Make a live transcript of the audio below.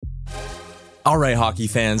All right, hockey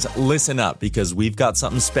fans, listen up because we've got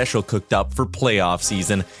something special cooked up for playoff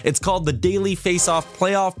season. It's called the Daily Face-Off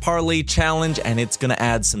Playoff Parlay Challenge, and it's going to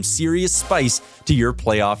add some serious spice to your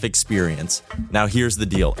playoff experience. Now, here's the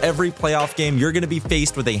deal. Every playoff game, you're going to be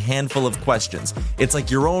faced with a handful of questions. It's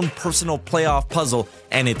like your own personal playoff puzzle,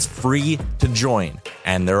 and it's free to join.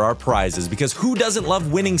 And there are prizes, because who doesn't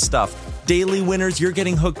love winning stuff? Daily winners, you're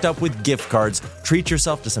getting hooked up with gift cards. Treat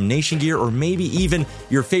yourself to some Nation gear or maybe even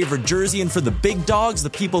your favorite jersey. And for the big dogs, the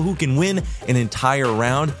people who can win an entire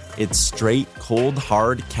round, it's straight, cold,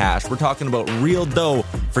 hard cash. We're talking about real dough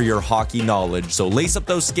for your hockey knowledge. So lace up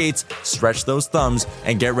those skates, stretch those thumbs,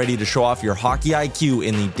 and get ready to show off your hockey IQ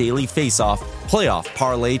in the Daily Face-Off Playoff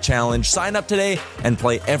Parlay Challenge. Sign up today and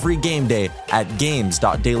play every game day at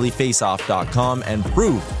games.dailyfaceoff.com and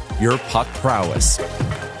prove your puck prowess.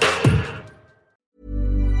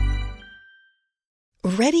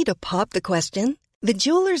 Ready to pop the question? The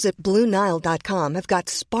jewelers at BlueNile.com have got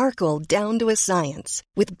sparkle down to a science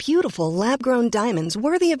with beautiful lab-grown diamonds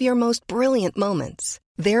worthy of your most brilliant moments.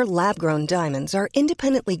 Their lab-grown diamonds are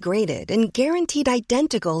independently graded and guaranteed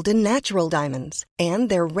identical to natural diamonds, and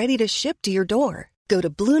they're ready to ship to your door. Go to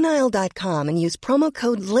BlueNile.com and use promo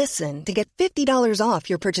code LISTEN to get $50 off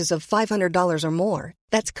your purchase of $500 or more.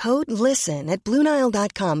 That's code LISTEN at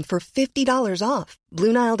BlueNile.com for $50 off.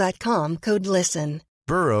 BlueNile.com, code LISTEN.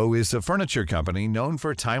 Burrow is a furniture company known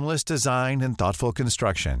for timeless design and thoughtful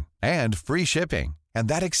construction, and free shipping, and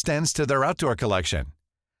that extends to their outdoor collection.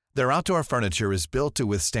 Their outdoor furniture is built to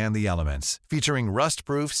withstand the elements, featuring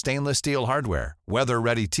rust-proof stainless steel hardware,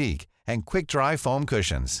 weather-ready teak, and quick-dry foam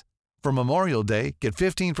cushions. For Memorial Day, get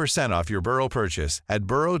 15% off your Burrow purchase at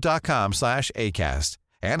burrow.com/ACAST,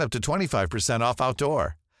 and up to 25% off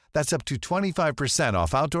outdoor. That's up to 25%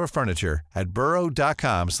 off outdoor furniture at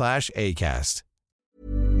burrow.com/ACAST.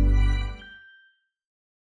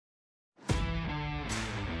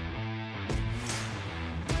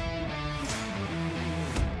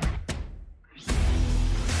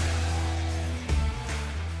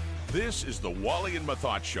 This is the Wally and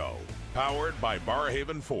Methot Show, powered by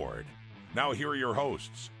Barrhaven Ford. Now here are your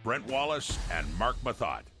hosts, Brent Wallace and Mark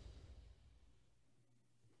Methot.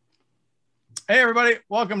 Hey, everybody.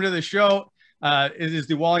 Welcome to the show. It is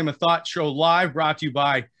the Wally Methot Show live, brought to you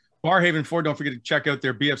by Barrhaven Ford. Don't forget to check out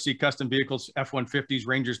their BFC custom vehicles, F-150s,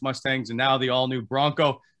 Rangers, Mustangs, and now the all-new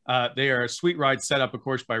Bronco. They are a sweet ride set up, of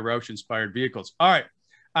course, by Roush-inspired vehicles. All right.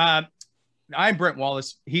 I'm Brent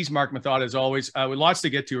Wallace. He's Mark Methot, as always. With lots to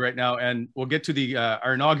get to right now, and we'll get to the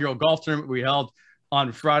our inaugural golf tournament we held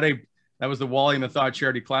on Friday. That was the Wally Methot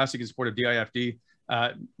Charity Classic in support of DIFD.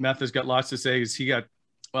 Meth has got lots to say.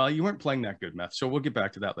 Well, you weren't playing that good, Meth, so we'll get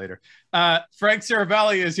back to that later. Frank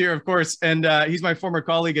Seravalli is here, of course, and he's my former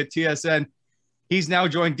colleague at TSN. He's now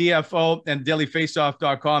joined DFO and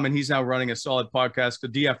dailyfaceoff.com, and he's now running a solid podcast, the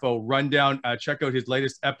DFO Rundown. Check out his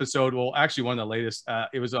latest episode. Well, actually, one of the latest.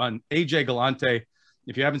 It was on AJ Galante.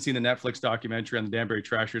 If you haven't seen the Netflix documentary on the Danbury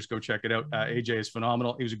Trashers, go check it out. AJ is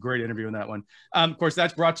phenomenal. He was a great interview in that one. Of course,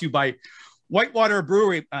 that's brought to you by Whitewater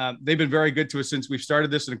Brewery. They've been very good to us since we've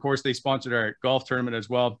started this, and of course, they sponsored our golf tournament as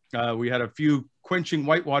well. We had a few quenching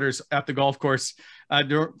Whitewaters at the golf course.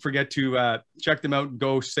 Don't forget to check them out and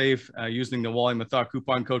go save using the Wally Methot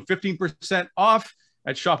coupon code 15% off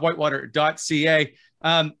at shopwhitewater.ca.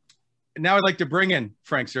 Now I'd like to bring in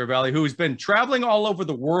Frank Seravalli, who has been traveling all over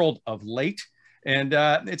the world of late. And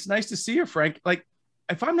it's nice to see you, Frank. Like,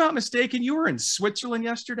 if I'm not mistaken, you were in Switzerland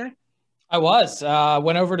yesterday? I was.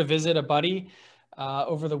 Went over to visit a buddy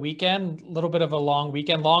over the weekend. A little bit of a long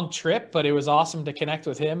weekend, long trip, but it was awesome to connect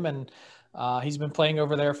with him. And he's been playing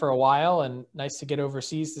over there for a while, and nice to get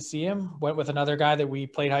overseas to see him. Went with another guy that we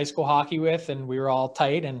played high school hockey with, and we were all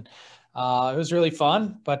tight, and it was really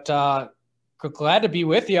fun. But glad to be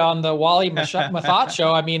with you on the Wally Methot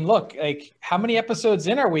Show. I mean, look, like, how many episodes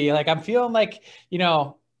in are we? Like, I'm feeling like,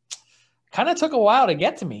 kind of took a while to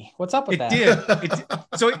get to me. What's up with that? It did.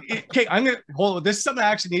 Okay, I'm going to hold. This is something I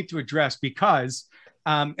actually need to address because,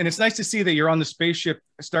 and it's nice to see that you're on the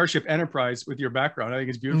Starship Enterprise with your background. I think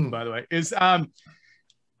it's beautiful, by the way.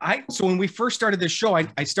 So when we first started this show,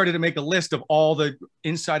 I started to make a list of all the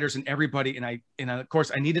insiders and everybody. And of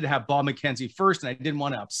course, I needed to have Bob McKenzie first, and I didn't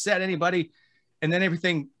want to upset anybody. And then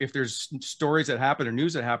everything, if there's stories that happen or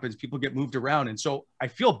news that happens, people get moved around. And so I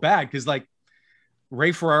feel bad because, like,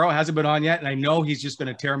 Ray Ferraro hasn't been on yet, and I know he's just going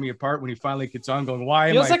to tear me apart when he finally gets on. Going,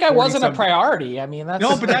 why? Feels like I wasn't a priority. I mean, that's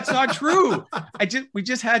no, but that's not true. We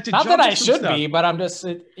just had to. Not that I should be, but I'm just,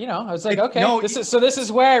 I was like, okay, this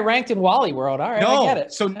is where I ranked in Wally World. All right, I get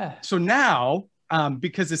it. So now,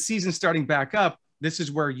 because the season's starting back up, this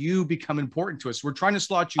is where you become important to us. We're trying to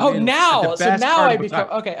slot you in. Oh, now. So now I become,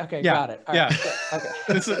 okay. Yeah. Got it. All yeah. Right.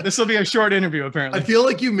 Okay. This will be a short interview, apparently. I feel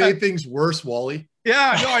like you made things worse, Wally.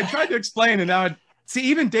 Yeah, no, I tried to explain, and now see,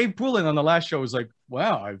 even Dave Poulin on the last show was like,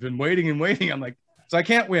 wow, I've been waiting and waiting. I'm like, so I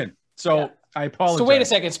can't win. So I apologize. So wait a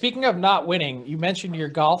second. Speaking of not winning, you mentioned your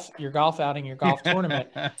golf outing, your golf tournament.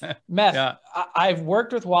 Meth, I've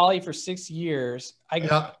worked with Wally for 6 years.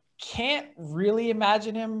 I can't really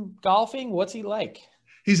imagine him golfing. What's he like?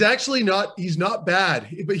 He's actually he's not bad,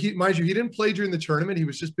 but mind you, he didn't play during the tournament. He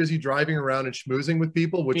was just busy driving around and schmoozing with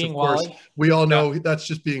people, which being of course Wally. We all know that's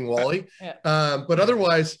just being Wally. But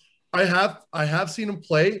otherwise I have seen him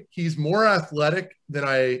play. He's more athletic than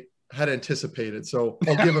I had anticipated. So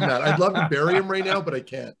I'll give him that. I'd love to bury him right now, but I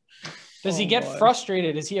can't. Does he get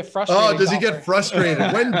frustrated? Is he a frustrated does golfer? He get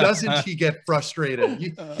frustrated? When doesn't he get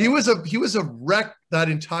frustrated? He was a wreck that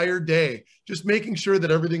entire day, just making sure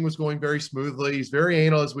that everything was going very smoothly. He's very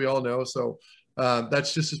anal, as we all know. So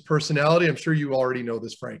that's just his personality. I'm sure you already know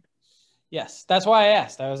this, Frank. Yes, that's why I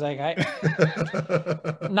asked. I was like,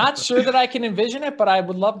 not sure that I can envision it, but I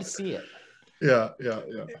would love to see it. Yeah.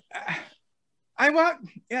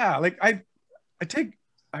 I take,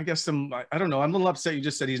 I guess I don't know. I'm a little upset. You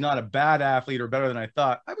just said he's not a bad athlete or better than I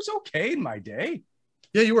thought. I was okay in my day.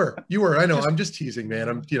 Yeah, you were. I know. I'm just teasing,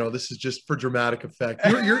 man. This is just for dramatic effect.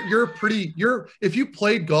 If you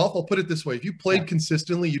played golf, I'll put it this way. If you played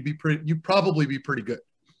consistently, you'd probably be pretty good.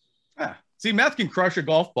 Yeah. See, Meth can crush a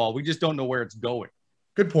golf ball. We just don't know where it's going.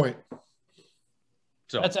 Good point.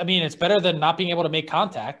 So it's better than not being able to make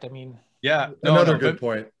contact. Another good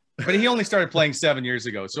point. But he only started playing 7 years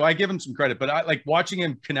ago, so I give him some credit. But I like watching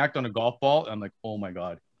him connect on a golf ball. I'm like, oh my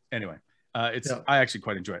god. Anyway, I actually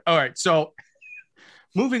quite enjoy it. All right, so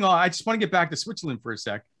moving on. I just want to get back to Switzerland for a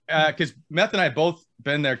sec, because Meth and I both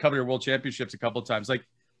been there, covered World Championships a couple of times. Like,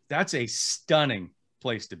 that's a stunning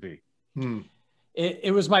place to be.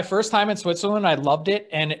 It was my first time in Switzerland. I loved it,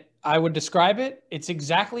 and I would describe it. It's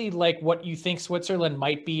exactly like what you think Switzerland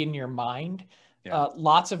might be in your mind. Yeah.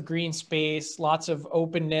 Lots of green space, lots of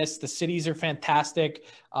openness. The cities are fantastic.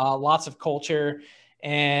 Lots of culture,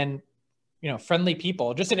 and friendly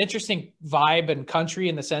people. Just an interesting vibe and country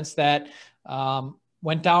in the sense that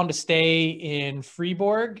went down to stay in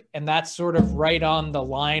Fribourg, and that's sort of right on the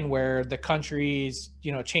line where the country's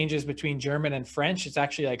changes between German and French. It's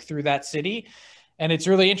actually like through that city. And it's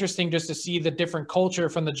really interesting just to see the different culture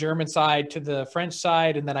from the German side to the French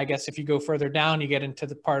side. And then I guess if you go further down, you get into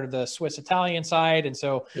the part of the Swiss Italian side. And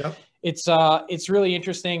so it's really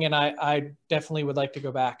interesting. And I definitely would like to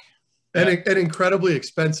go back. And incredibly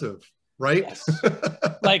expensive, right? Yes.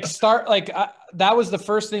 That was the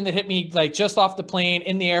first thing that hit me, like just off the plane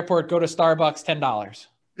in the airport, go to Starbucks, $10.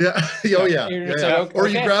 Yeah. Oh yeah. Like, or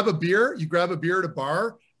you grab a beer at a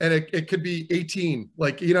bar, and it could be 18.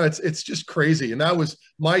 Like, it's just crazy. And that was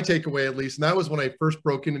my takeaway, at least. And that was when I first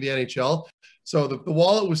broke into the NHL. So the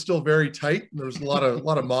wallet was still very tight. And there was a lot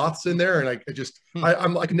of moths in there. And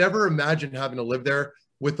I'm like, never imagined having to live there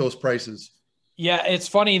with those prices. Yeah. It's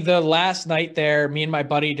funny. The last night there, me and my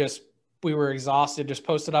buddy we were exhausted, just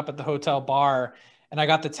posted up at the hotel bar, and I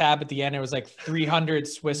got the tab at the end. It was like 300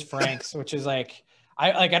 Swiss francs, which is like,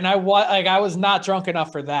 I was not drunk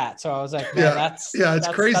enough for that. So I was like, that's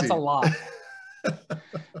crazy. That's a lot.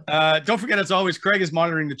 Don't forget, as always, Craig is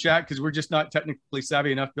monitoring the chat because we're just not technically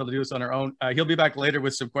savvy enough to be able to do this on our own. He'll be back later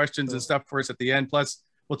with some questions and stuff for us at the end. Plus,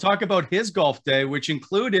 we'll talk about his golf day, which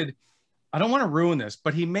included, I don't want to ruin this,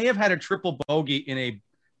 but he may have had a triple bogey in a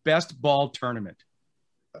best ball tournament.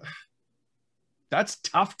 That's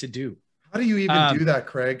tough to do. How do you even do that,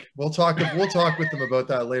 Craig? We'll talk with them about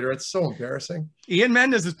that later. It's so embarrassing. Ian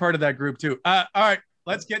Mendes is part of that group too. All right,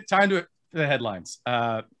 let's get time to the headlines.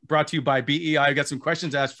 Brought to you by BEI. I got some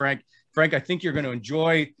questions asked Frank. Frank, I think you're going to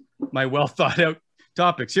enjoy my well thought out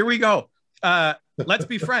topics. Here we go. Let's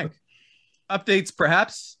be frank. Updates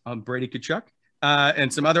perhaps on Brady Tkachuk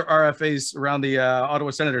and some other RFAs around the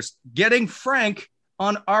Ottawa Senators. Getting frank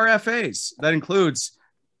on RFAs. That includes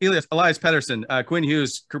Elias Pettersson, Quinn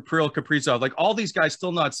Hughes, Kaprizov, like all these guys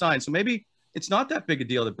still not signed. So maybe it's not that big a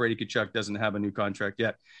deal that Brady Tkachuk doesn't have a new contract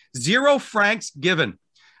yet. 0 francs given.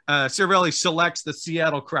 Seravalli selects the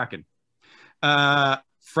Seattle Kraken.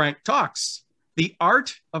 Frank talks. The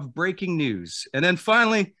art of breaking news. And then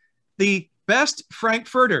finally, the best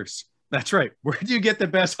Frankfurters. That's right. Where do you get the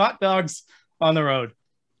best hot dogs on the road?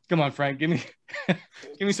 Come on, Frank, give me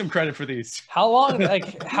some credit for these. How long,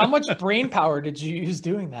 like how much brain power did you use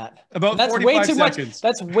doing that? About that's 45 way too seconds. Much.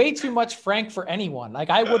 That's way too much Frank for anyone. Like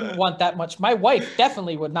I wouldn't want that much. My wife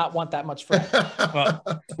definitely would not want that much Frank. Well,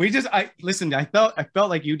 I felt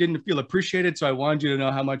like you didn't feel appreciated. So I wanted you to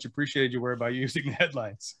know how much appreciated you were by using the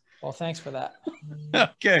headlines. Well, thanks for that.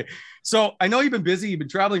 Okay. So I know you've been busy. You've been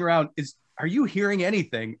traveling around. Are you hearing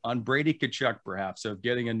anything on Brady Tkachuk, perhaps, of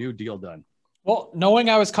getting a new deal done? Well, knowing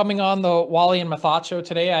I was coming on the Wally and Methot show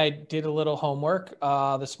today, I did a little homework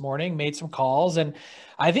this morning, made some calls, and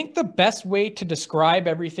I think the best way to describe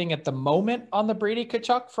everything at the moment on the Brady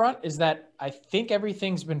Tkachuk front is that I think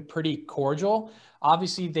everything's been pretty cordial.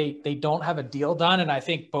 Obviously, they don't have a deal done, and I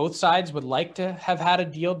think both sides would like to have had a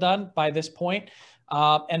deal done by this point.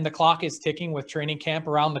 And the clock is ticking with training camp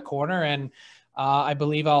around the corner, and I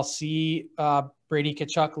believe I'll see Brady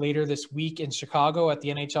Tkachuk later this week in Chicago at the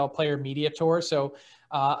NHL Player Media Tour. So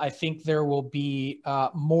I think there will be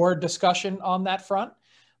more discussion on that front.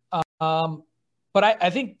 But I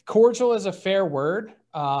think cordial is a fair word.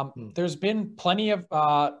 There's been plenty of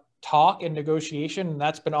talk and negotiation, and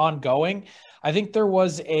that's been ongoing. I think there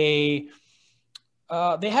was they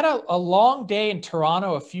had a long day in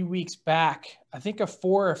Toronto a few weeks back. I think a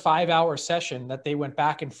 4 or 5 hour session that they went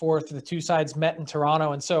back and forth. The two sides met in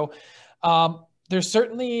Toronto. And so there's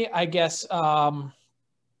certainly, I guess, it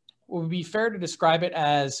would be fair to describe it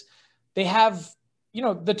as they have,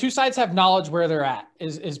 the two sides have knowledge where they're at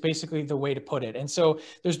is basically the way to put it. And so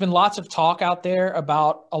there's been lots of talk out there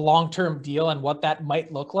about a long-term deal and what that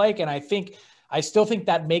might look like. And I still think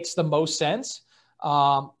that makes the most sense.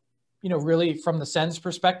 Really from the Sens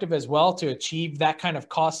perspective as well, to achieve that kind of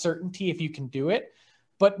cost certainty if you can do it.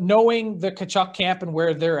 But knowing the Tkachuk camp and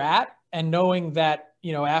where they're at, and knowing that,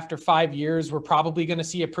 after 5 years, we're probably going to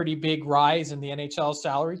see a pretty big rise in the NHL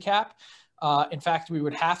salary cap. In fact, we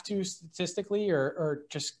would have to statistically, or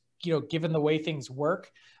just, given the way things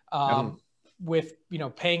work, with,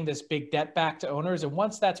 paying this big debt back to owners. And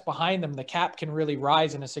once that's behind them, the cap can really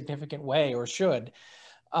rise in a significant way, or should.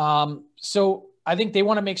 So I think they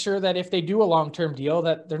want to make sure that if they do a long-term deal,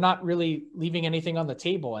 that they're not really leaving anything on the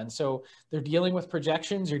table. And so they're dealing with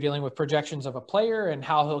projections. You're dealing with projections of a player and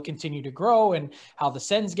how he'll continue to grow, and how the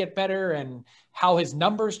Sens get better, and how his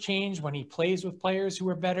numbers change when he plays with players who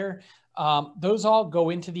are better. Those all go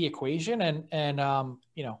into the equation. And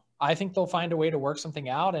I think they'll find a way to work something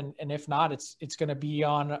out. And if not, it's going to be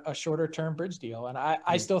on a shorter-term bridge deal. And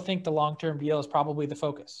I still think the long-term deal is probably the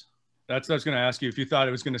focus. That's what I was going to ask you, if you thought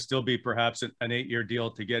it was going to still be perhaps an 8-year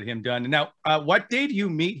deal to get him done. And now, what day do you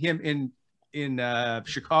meet him in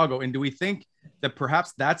Chicago? And do we think that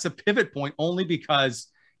perhaps that's a pivot point, only because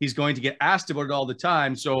he's going to get asked about it all the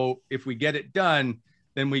time? So if we get it done,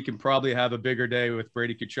 then we can probably have a bigger day with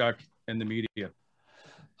Brady Tkachuk and the media.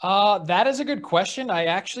 That is a good question. I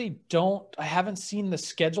haven't seen the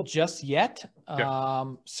schedule just yet.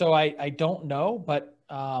 So I don't know, but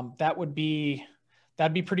that'd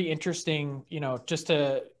be pretty interesting, just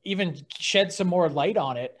to even shed some more light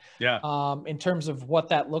on it. Yeah. In terms of what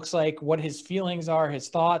that looks like, what his feelings are, his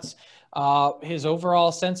thoughts, his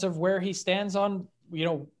overall sense of where he stands on,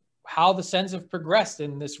 how the Sens have progressed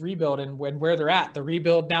in this rebuild, and where they're at, the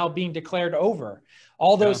rebuild now being declared over.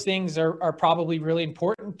 All those things are probably really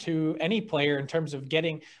important to any player in terms of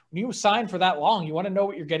when you sign for that long, you want to know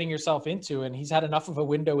what you're getting yourself into. And he's had enough of a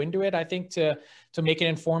window into it, I think, to make an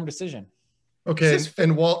informed decision. Okay.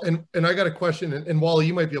 And I got a question, and Wally,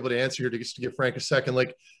 you might be able to answer here to give Frank a second.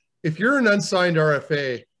 Like, if you're an unsigned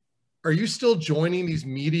RFA, are you still joining these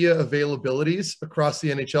media availabilities across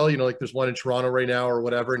the NHL? Like there's one in Toronto right now or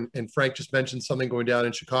whatever. And Frank just mentioned something going down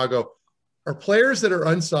in Chicago. Are players that are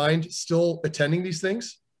unsigned still attending these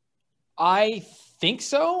things? I think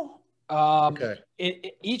so. Okay.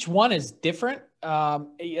 Each one is different,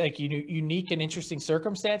 unique and interesting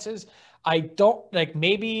circumstances. I know that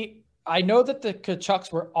the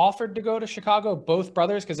Tkachuks were offered to go to Chicago, both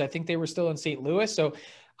brothers, because I think they were still in St. Louis. So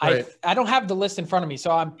right. I don't have the list in front of me. So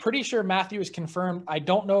I'm pretty sure Matthew is confirmed. I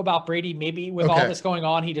don't know about Brady. Maybe with all this going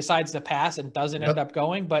on, he decides to pass and doesn't end up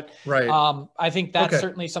going. But I think that's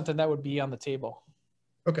certainly something that would be on the table.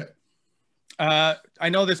 Okay. I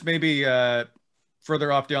know this may be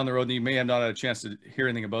further off down the road, and you may have not had a chance to hear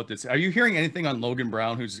anything about this. Are you hearing anything on Logan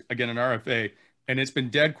Brown, who's, again, an RFA? And it's been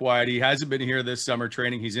dead quiet. He hasn't been here this summer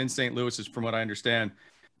training. He's in St. Louis, from what I understand.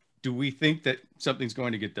 Do we think that something's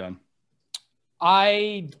going to get done?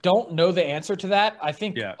 I don't know the answer to that. I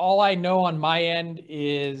think all I know on my end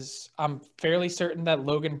is I'm fairly certain that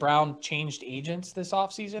Logan Brown changed agents this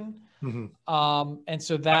offseason. Mm-hmm. And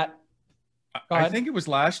so that I think it was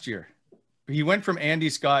last year. He went from Andy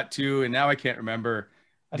Scott to, and now I can't remember.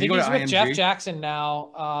 I think he's with Jeff Jackson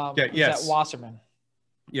now. Yes. At Wasserman.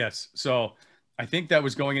 Yes. So I think that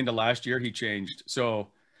was going into last year. He changed. So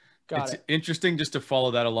it's interesting just to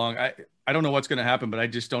follow that along. I don't know what's going to happen, but I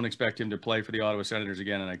just don't expect him to play for the Ottawa Senators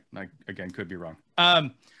again. And I again, could be wrong. All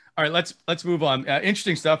right, let's move on.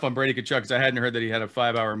 Interesting stuff on Brady Tkachuk, because I hadn't heard that he had a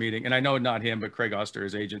 5-hour meeting. And I know not him, but Craig Oster,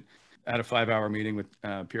 his agent, had a 5-hour meeting with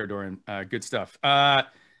Pierre Doran. Good stuff.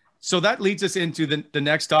 So that leads us into the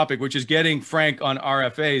next topic, which is getting Frank on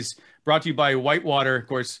RFAs, brought to you by Whitewater. Of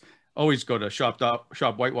course, always go to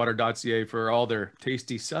shop.whitewater.ca for all their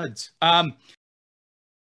tasty suds.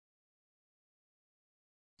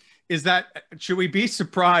 Should we be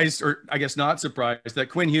surprised, or I guess not surprised, that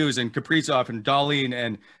Quinn Hughes and Kaprizov and Dahlin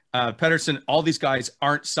and Pettersson, all these guys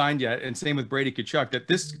aren't signed yet, and same with Brady Tkachuk, that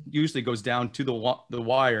this usually goes down to the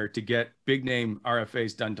wire to get big name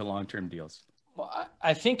RFAs done to long-term deals? Well,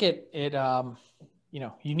 I think it you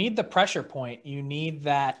need the pressure point. You need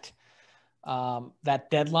that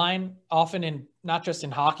deadline, often in not just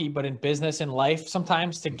in hockey, but in business and life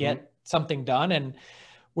sometimes, to get something done. And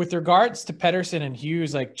with regards to Pettersson and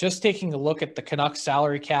Hughes, like just taking a look at the Canucks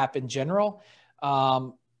salary cap in general,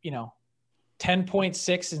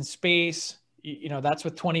 10.6 in space, that's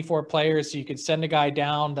with 24 players. So you could send a guy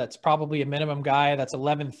down. That's probably a minimum guy. That's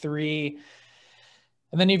 11.3.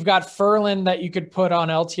 And then you've got Ferland that you could put on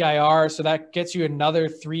LTIR. So that gets you another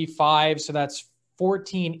 3.5. So that's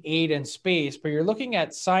 14.8 in space, but you're looking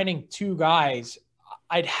at signing 2 guys.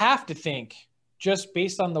 I'd have to think, just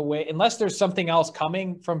based on the way, unless there's something else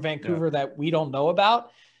coming from Vancouver that we don't know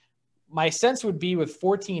about, my sense would be with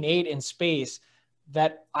 14.8 in space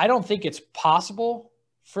that I don't think it's possible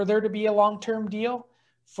for there to be a long-term deal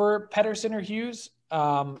for Pettersson or Hughes.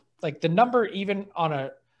 Like the number, even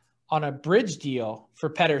on a bridge deal for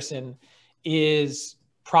Pettersson, is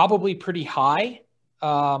probably pretty high.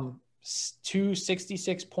 2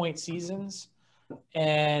 66-point seasons.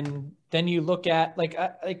 And then you look at like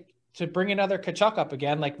to bring another Tkachuk up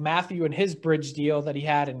again, like Matthew and his bridge deal that he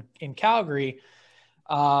had in Calgary,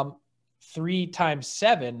 3 times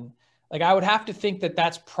 7. Like I would have to think that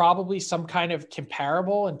that's probably some kind of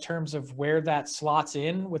comparable in terms of where that slots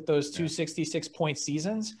in with those 2 66-point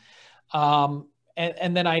seasons. And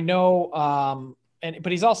then I know,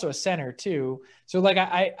 but he's also a center too. So like,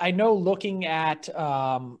 I know looking at,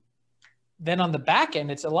 then on the back end,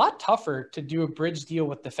 it's a lot tougher to do a bridge deal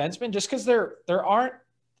with defensemen, just because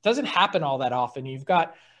doesn't happen all that often. You've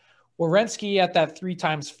got Werenski at that 3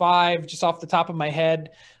 times 5, just off the top of my head.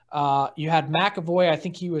 You had McAvoy. I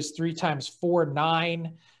think he was 3 times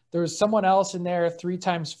 4.9. There was someone else in there, 3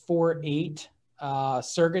 times 4.8.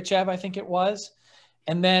 Sergachev, I think it was.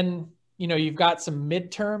 And then, you've got some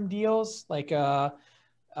midterm deals like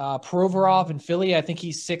Provorov in Philly. I think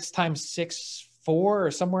he's 6 times 6.4 or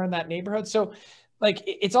somewhere in that neighborhood. So like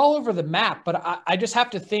it's all over the map, but I just have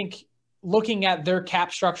to think, looking at their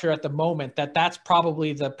cap structure at the moment, that's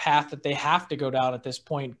probably the path that they have to go down at this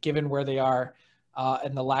point, given where they are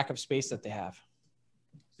and the lack of space that they have.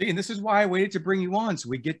 See, and this is why I waited to bring you on, so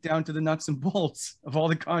we get down to the nuts and bolts of all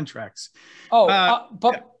the contracts.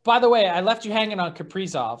 By the way, I left you hanging on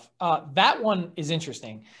Kaprizov. That one is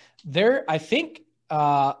interesting. I think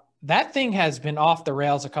that thing has been off the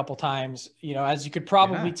rails a couple times, as you could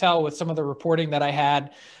probably tell with some of the reporting that I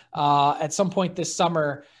had at some point this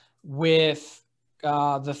summer with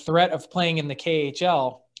the threat of playing in the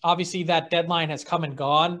KHL. Obviously, that deadline has come and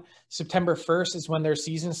gone. September 1st is when their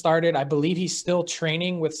season started. I believe he's still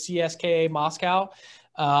training with CSKA Moscow,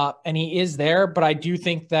 and he is there. But I do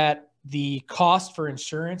think that the cost for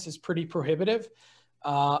insurance is pretty prohibitive.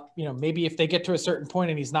 Maybe if they get to a certain point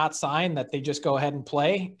and he's not signed, that they just go ahead and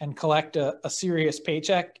play and collect a serious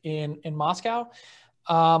paycheck in Moscow.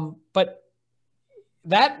 But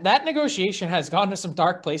that negotiation has gone to some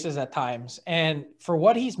dark places at times. And for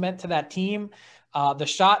what he's meant to that team, the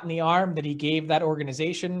shot in the arm that he gave that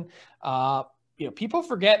organization, people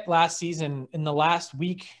forget last season, in the last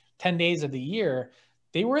week, 10 days of the year,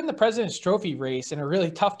 they were in the President's Trophy race in a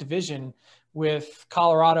really tough division with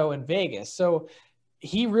Colorado and Vegas. So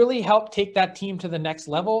he really helped take that team to the next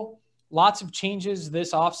level. Lots of changes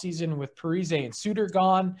this offseason with Parise and Suter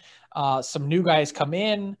gone. Some new guys come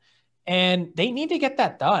in, and they need to get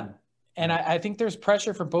that done. And I think there's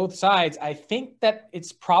pressure for both sides. I think that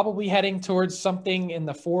it's probably heading towards something in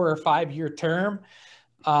the 4 or 5 year term.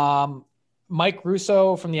 Mike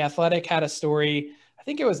Russo from The Athletic had a story, I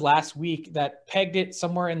think it was last week, that pegged it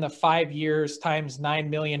somewhere in the 5 years times $9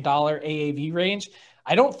 million AAV range.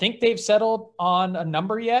 I don't think they've settled on a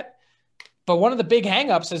number yet, but one of the big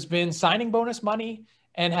hangups has been signing bonus money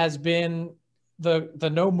and has been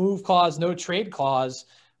the no move clause, no trade clause,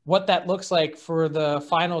 what that looks like for the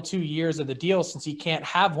final 2 years of the deal, since he can't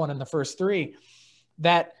have one in the first 3,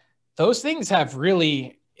 that those things have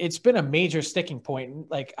really, it's been a major sticking point.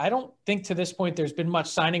 Like, I don't think to this point there's been much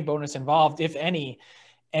signing bonus involved, if any.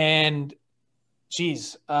 And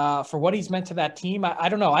geez, for what he's meant to that team, I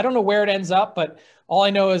don't know. I don't know where it ends up, but all I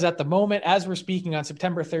know is at the moment, as we're speaking on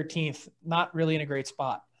September 13th, not really in a great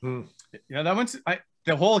spot. Yeah, that one's,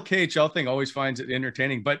 the whole KHL thing always finds it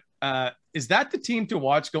entertaining, but is that the team to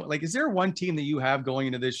watch? Like, is there one team that you have going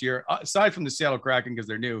into this year, aside from the Seattle Kraken, because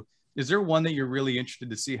they're new? Is there one that you're really interested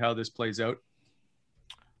to see how this plays out?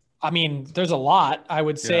 I mean, there's a lot. I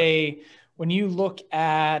would say when you look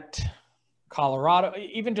at Colorado,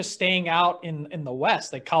 even just staying out in the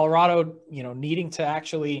West, like Colorado, needing to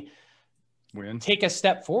actually take a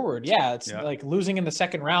step forward. Yeah. It's like losing in the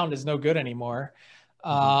second round is no good anymore.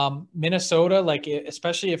 Minnesota, like,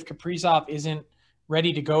 especially if Kaprizov isn't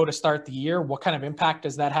ready to go to start the year, what kind of impact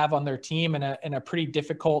does that have on their team in a pretty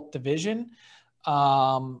difficult division?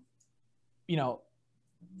 The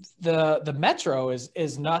Metro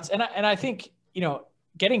is nuts. And I think,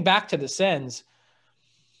 getting back to the Sens,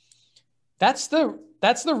 that's the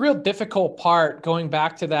real difficult part, going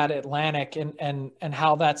back to that Atlantic and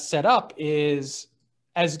how that's set up, is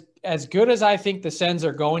as good as I think the Sens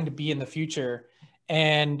are going to be in the future,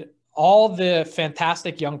 and all the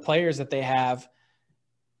fantastic young players that they have,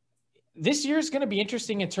 this year is going to be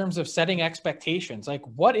interesting in terms of setting expectations. Like,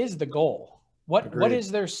 what is the goal? What is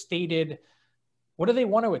their stated, what do they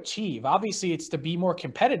want to achieve? Obviously it's to be more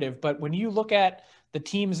competitive, but when you look at the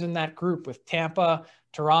teams in that group with Tampa,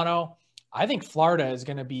 Toronto, I think Florida is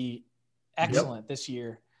going to be excellent this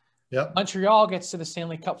year. Yep. Montreal gets to the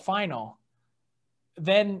Stanley Cup final.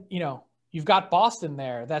 Then, you've got Boston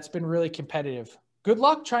there. That's been really competitive. Good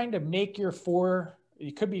luck trying to make your 4,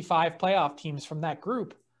 it could be 5 playoff teams from that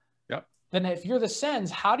group. Yep. Then if you're the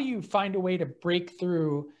Sens, how do you find a way to break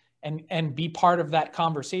through and be part of that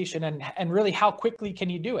conversation? And really, how quickly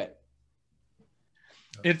can you do it?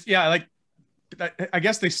 It's I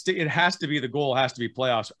guess it has to be, the goal has to be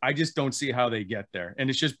playoffs. I just don't see how they get there.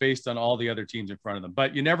 And it's just based on all the other teams in front of them.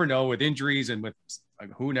 But you never know, with injuries and with a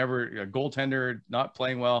goaltender not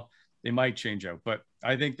playing well, they might change out. But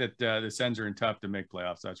I think that the Sens are in tough to make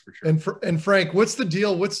playoffs. That's for sure. And Frank, what's the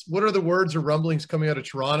deal? What are the words or rumblings coming out of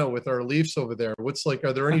Toronto with our Leafs over there?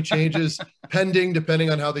 Are there any changes pending depending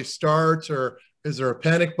on how they start, or is there a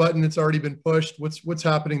panic button that's already been pushed? What's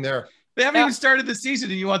happening there? They haven't even started the season,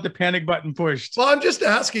 and you want the panic button pushed. Well, I'm just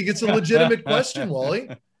asking. It's a legitimate question, Wally.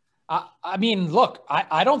 I mean, look,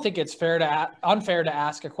 I don't think it's unfair to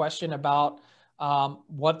ask a question about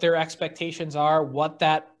what their expectations are, what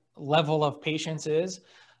that level of patience is.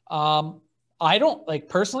 I don't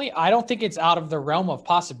think it's out of the realm of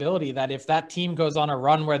possibility that if that team goes on a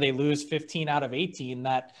run where they lose 15 out of 18,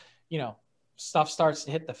 that, stuff starts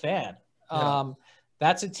to hit the fan. Yeah.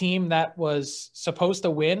 That's a team that was supposed to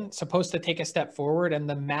win, supposed to take a step forward, and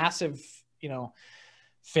the massive,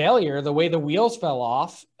 failure, the way the wheels fell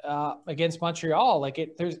off against Montreal,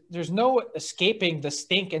 there's no escaping the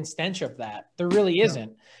stink and stench of that. There really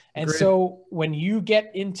isn't. And Agreed. So when you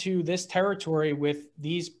get into this territory with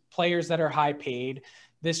these players that are high paid,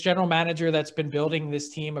 this general manager that's been building this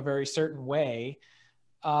team a very certain way,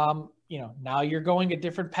 now you're going a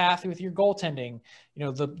different path with your goaltending.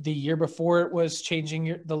 The year before it was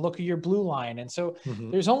changing the look of your blue line. And so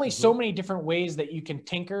there's only so many different ways that you can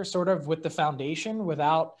tinker sort of with the foundation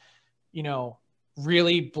without,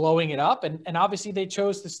 really blowing it up. And obviously they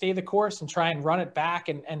chose to stay the course and try and run it back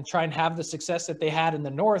and try and have the success that they had in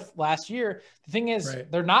the North last year. The thing is,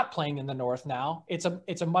 They're not playing in the North now. It's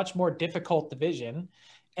a much more difficult division,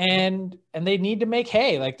 and they need to make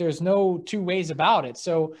hay. Like, there's no two ways about it.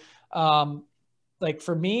 So,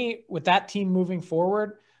 for me, with that team moving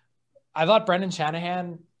forward, I thought Brendan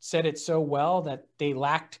Shanahan said it so well that they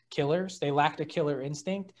lacked killers. They lacked a killer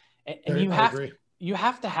instinct, and you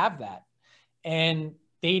have to have that. And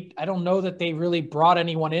I don't know that they really brought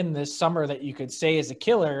anyone in this summer that you could say is a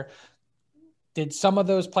killer. Did some of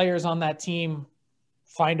those players on that team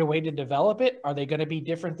find a way to develop it? Are they going to be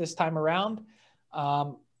different this time around?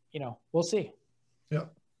 We'll see. Yeah.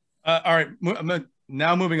 All right.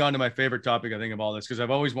 Now moving on to my favorite topic, I think, of all this, because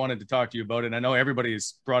I've always wanted to talk to you about it, and I know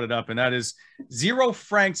everybody's brought it up, and that is Zero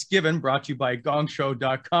Francs Given, brought to you by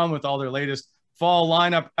gongshow.com with all their latest fall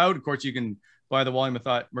lineup out. Of course, you can buy the Wally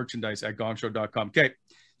Methot merchandise at gongshow.com. Okay,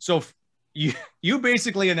 so you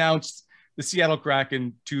basically announced the Seattle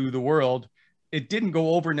Kraken to the world. It didn't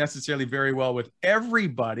go over necessarily very well with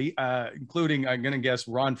everybody, including, I'm going to guess,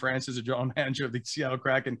 Ron Francis, the general manager of the Seattle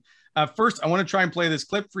Kraken. First, I want to try and play this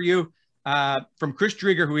clip for you. from Chris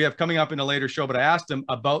Drieger, who we have coming up in a later show, but I asked him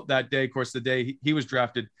about that day, of course, the day he was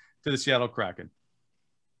drafted to the Seattle Kraken.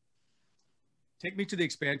 Take me to the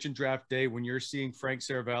expansion draft day when you're seeing Frank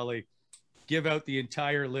Seravalli give out the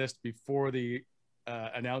entire list before the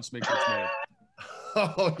announcement gets made.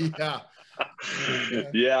 Oh, yeah.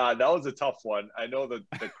 Yeah, that was a tough one. I know that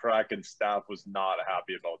the Kraken staff was not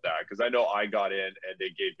happy about that because I know I got in and they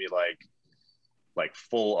gave me like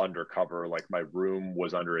full undercover, like my room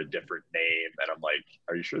was under a different name, and I'm like,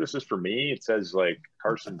 are you sure this is for me? It says like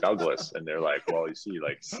Carson Douglas, and they're like, well, you see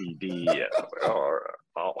like CD, and I'm like,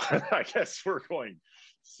 oh, I guess we're going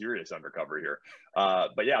serious undercover here.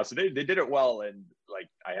 But yeah, so they did it well, and like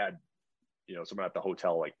I had someone at the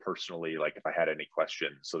hotel, like personally, like if I had any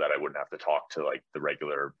questions so that I wouldn't have to talk to like the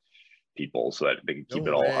regular people so that they could keep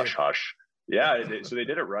it all hush hush. Yeah. So they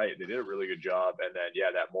did it right. They did a really good job. And then,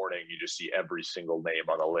 yeah, that morning you just see every single name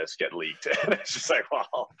on the list get leaked. And it's just like,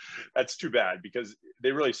 wow, that's too bad because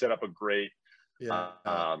they really set up a great, they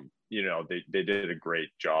did a great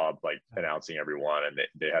job, like announcing everyone, and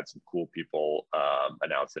they had some cool people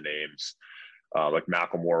announce the names. Like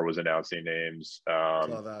Macklemore was announcing names,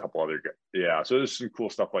 a couple other guys. Yeah, so there's some cool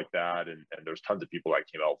stuff like that, and there's tons of people that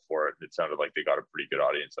came out for it. And it sounded like they got a pretty good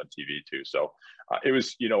audience on TV too. So it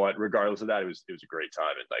was, regardless of that, it was a great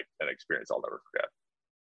time and like an experience I'll never forget.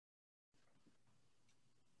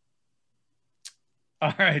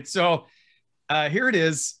 All right, so here it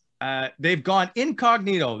is. They've gone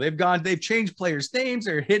incognito. They've changed players' names.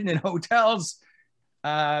 They're hidden in hotels.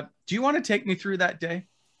 Do you want to take me through that day?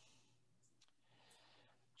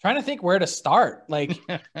 Trying to think where to start. Like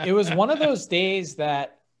it was one of those days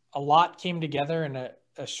that a lot came together in a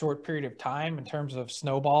short period of time in terms of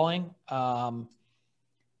snowballing. I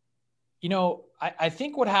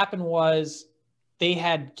think what happened was they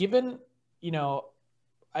had given,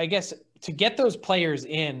 I guess to get those players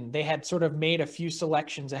in, they had sort of made a few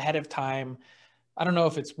selections ahead of time. I don't know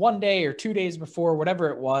if it's 1 day or 2 days before, whatever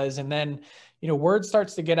it was. And then, word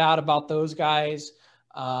starts to get out about those guys.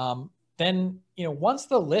 Then, once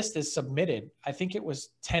the list is submitted, I think it was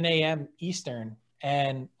 10 a.m. Eastern,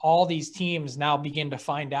 and all these teams now begin to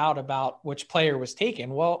find out about which player was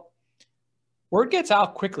taken. Well, word gets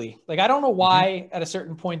out quickly. Like, I don't know why at a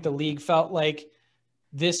certain point the league felt like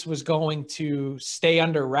this was going to stay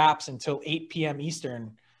under wraps until 8 p.m.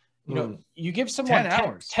 Eastern. You give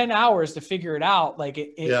someone 10 hours to figure it out. Like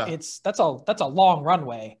that's a long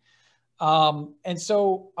runway. And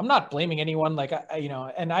so I'm not blaming anyone, like,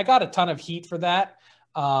 and I got a ton of heat for that,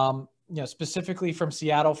 specifically from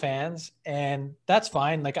Seattle fans, and that's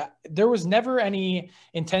fine. Like there was never any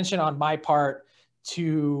intention on my part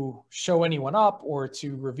to show anyone up or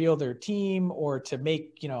to reveal their team or to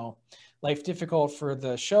make, life difficult for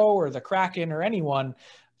the show or the Kraken or anyone.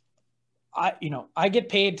 I get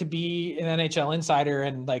paid to be an NHL insider,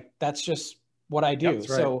 and like, that's just what I do. Yep, right.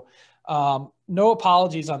 So, no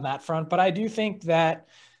apologies on that front, but I do think that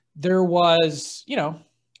there was,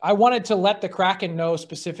 I wanted to let the Kraken know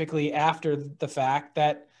specifically after the fact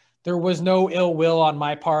that there was no ill will on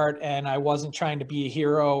my part and I wasn't trying to be a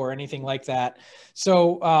hero or anything like that.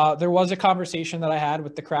 So there was a conversation that I had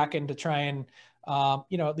with the Kraken to try and,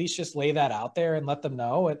 at least just lay that out there and let them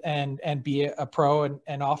know and be a pro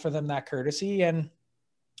and offer them that courtesy. And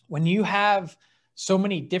when you have so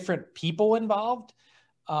many different people involved,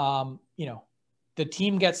 the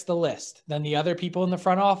team gets the list. Then the other people in the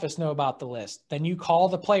front office know about the list. Then you call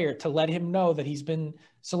the player to let him know that he's been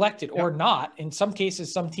selected or not. In some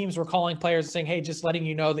cases, some teams were calling players and saying, hey, just letting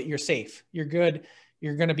you know that you're safe. You're good.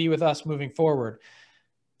 You're going to be with us moving forward.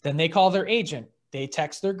 Then they call their agent. They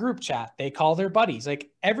text their group chat. They call their buddies.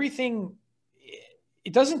 Like everything,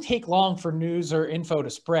 it doesn't take long for news or info to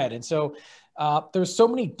spread. And so there's so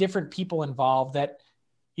many different people involved that,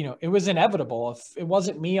 it was inevitable. If it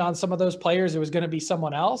wasn't me on some of those players, it was going to be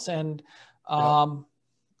someone else. And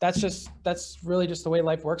that's really just the way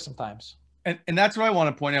life works sometimes. And that's what I want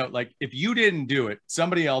to point out. Like, if you didn't do it,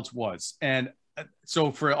 somebody else was. And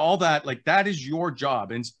so for all that, like, that is your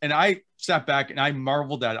job. And I sat back and I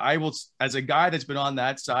marveled at it. I will, as a guy that's been on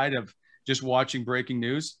that side of just watching breaking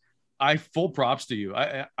news, full props to you.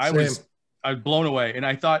 I was blown away. And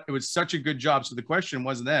I thought it was such a good job. So the question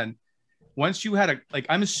was then, once you had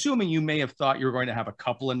I'm assuming you may have thought you were going to have a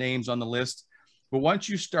couple of names on the list, but once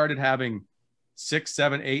you started having 6,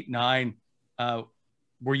 7, 8, 9,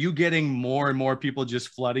 were you getting more and more people just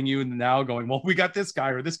flooding you and now going, well, we got this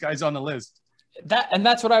guy or this guy's on the list?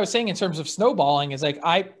 That's what I was saying in terms of snowballing is like,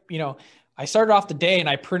 I started off the day and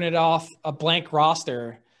I printed off a blank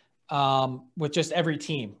roster with just every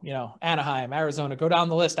team, Anaheim, Arizona, go down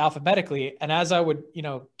the list alphabetically. And as I would,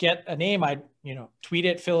 get a name, I'd tweet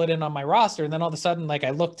it, fill it in on my roster. And then all of a sudden, like,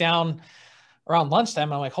 I look down around lunchtime,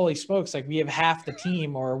 and I'm like, holy smokes, like we have half the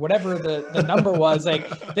team or whatever the number was.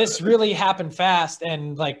 Like, this really happened fast,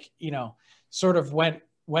 and like, sort of went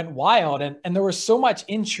wild. And there was so much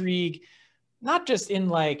intrigue, not just in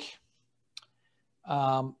like,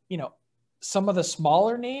 some of the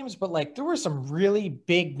smaller names, but like there were some really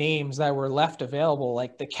big names that were left available.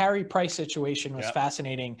 Like the Carey Price situation was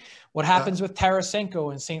fascinating. What happens with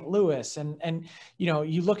Tarasenko in St. Louis? And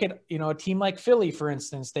you look at, a team like Philly, for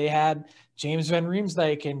instance, they had James Van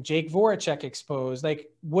Riemsdyk and Jake Voracek exposed. Like,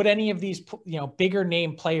 would any of these, bigger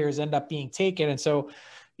name players end up being taken? And so,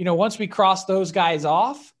 once we crossed those guys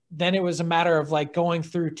off, then it was a matter of like going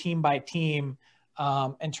through team by team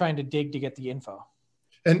and trying to dig to get the info.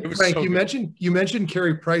 And Frank, so you mentioned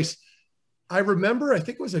Carey Price. I remember, I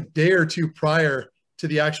think it was a day or two prior to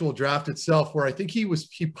the actual draft itself, where I think he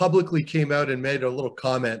publicly came out and made a little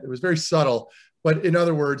comment. It was very subtle, but in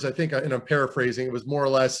other words, I think, and I'm paraphrasing, it was more or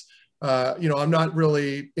less, I'm not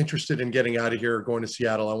really interested in getting out of here or going to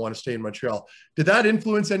Seattle. I want to stay in Montreal. Did that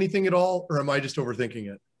influence anything at all, or am I just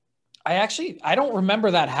overthinking it? I don't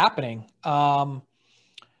remember that happening.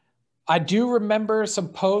 I do remember some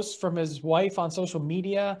posts from his wife on social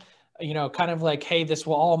media, kind of like, hey, this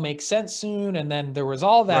will all make sense soon. And then there was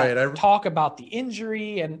all that talk about the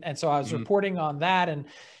injury. And so I was reporting on that. And,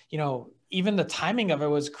 even the timing of it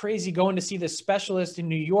was crazy, going to see the specialist in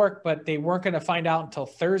New York, but they weren't going to find out until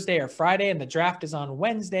Thursday or Friday. And the draft is on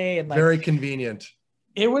Wednesday. And like, very convenient.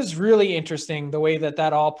 It was really interesting the way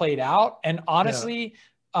that all played out. And honestly,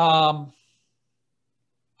 I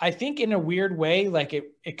think in a weird way, like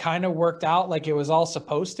it kind of worked out like it was all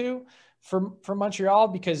supposed to for Montreal,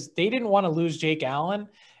 because they didn't want to lose Jake Allen.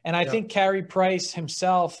 And I think Carey Price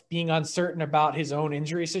himself, being uncertain about his own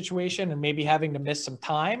injury situation and maybe having to miss some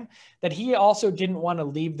time, that he also didn't want to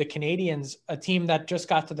leave the Canadiens, a team that just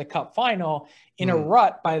got to the Cup final, in a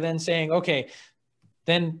rut by then saying, okay,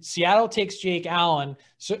 then Seattle takes Jake Allen,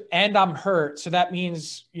 and I'm hurt. So that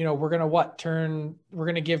means, we're going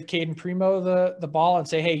to give Caden Primo the ball and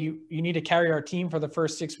say, hey, you need to carry our team for the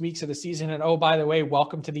first 6 weeks of the season. And, oh, by the way,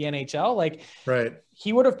 welcome to the NHL. Like,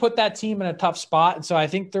 he would have put that team in a tough spot. And so I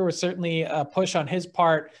think there was certainly a push on his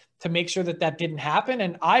part to make sure that didn't happen.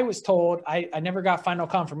 And I was told, I never got final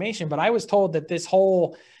confirmation, but I was told that this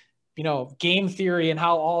whole, game theory and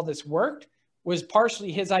how all this worked was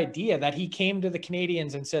partially his idea, that he came to the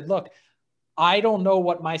Canadiens and said, look, I don't know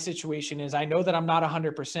what my situation is. I know that I'm not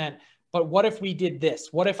 100%, but what if we did this?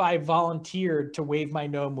 What if I volunteered to waive my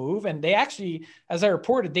no move? And they actually, as I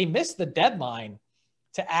reported, they missed the deadline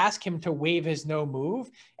to ask him to waive his no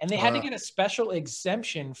move. And they had to get a special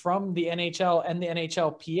exemption from the NHL and the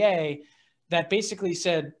NHLPA that basically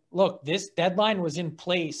said, look, this deadline was in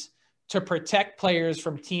place to protect players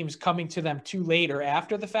from teams coming to them too late or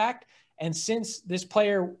after the fact. And since this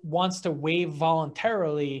player wants to waive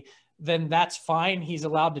voluntarily, then that's fine. He's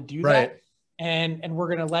allowed to do that. And we're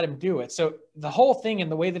going to let him do it. So the whole thing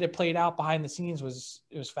and the way that it played out behind the scenes was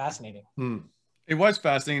fascinating. It was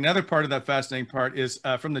fascinating. Another part of that fascinating part is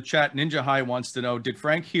from the chat. Ninja High wants to know, did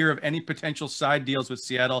Frank hear of any potential side deals with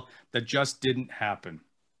Seattle that just didn't happen?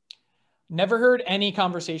 Never heard any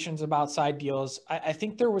conversations about side deals. I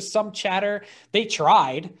think there was some chatter. They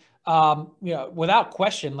tried. Without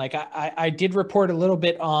question. Like I did report a little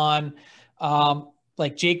bit on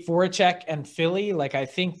like Jake Voracek and Philly. Like, I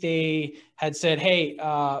think they had said, hey,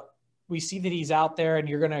 we see that he's out there and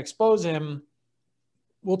you're going to expose him.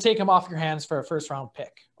 We'll take him off your hands for a first round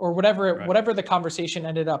pick, or whatever the conversation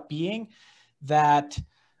ended up being, that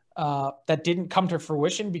didn't come to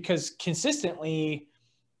fruition, because consistently,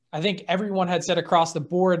 I think everyone had said across the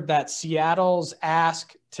board that Seattle's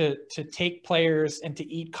ask to take players and to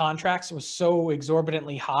eat contracts was so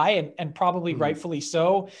exorbitantly high, and probably rightfully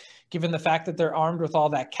so, given the fact that they're armed with all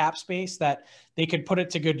that cap space, that they could put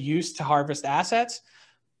it to good use to harvest assets.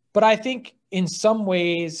 But I think in some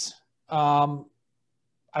ways,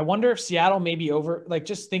 I wonder if Seattle maybe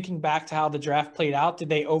just thinking back to how the draft played out, did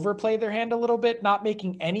they overplay their hand a little bit, not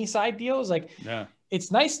making any side deals? Like,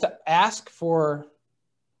 it's nice to ask for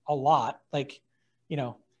a lot. Like,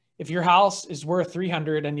 if your house is worth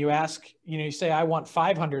 300 and you ask, you say, I want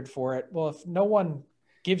 500 for it. Well, if no one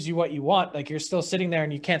gives you what you want, like, you're still sitting there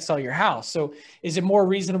and you can't sell your house. So is it more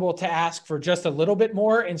reasonable to ask for just a little bit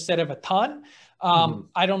more instead of a ton?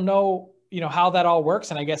 I don't know, how that all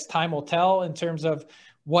works. And I guess time will tell in terms of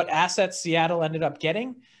what assets Seattle ended up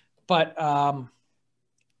getting. But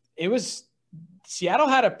Seattle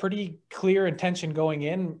had a pretty clear intention going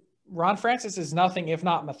in. Ron Francis is nothing if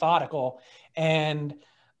not methodical. And,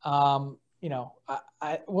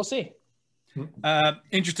 we'll see.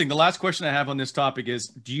 Interesting. The last question I have on this topic is,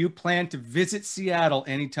 do you plan to visit Seattle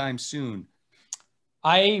anytime soon?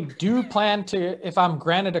 I do plan to, if I'm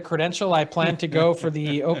granted a credential, I plan to go for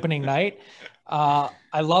the opening night.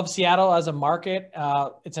 I love Seattle as a market.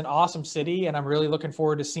 It's an awesome city, and I'm really looking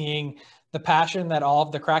forward to seeing the passion that all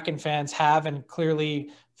of the Kraken fans have and clearly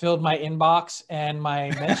filled my inbox and my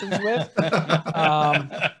mentions with.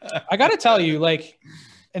 I got to tell you, like,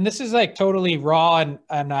 and this is like totally raw,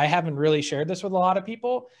 and I haven't really shared this with a lot of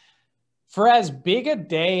people. For as big a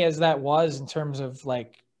day as that was in terms of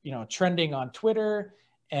like, you know, trending on Twitter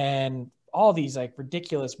and all these like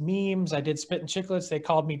ridiculous memes. I did Spit and Chicklets. They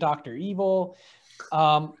called me Dr. Evil.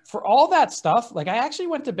 For all that stuff, like I actually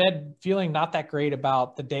went to bed feeling not that great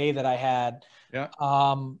about the day that I had. Yeah.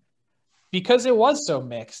 Because it was so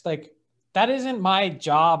mixed. Like that isn't my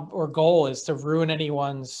job or goal, is to ruin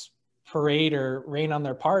anyone's parade or rain on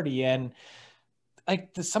their party. And like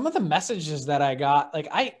some of the messages that I got, like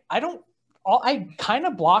I kind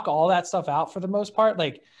of block all that stuff out for the most part.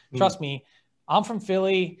 Like, trust me, I'm from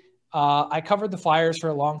Philly. I covered the Flyers for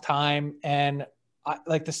a long time, and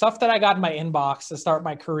like the stuff that I got in my inbox to start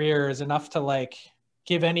my career is enough to like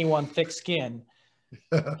give anyone thick skin.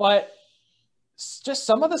 But just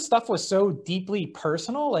some of the stuff was so deeply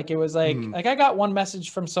personal. Like it was like I got one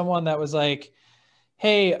message from someone that was like,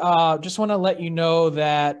 hey, just want to let you know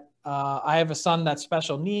that I have a son that's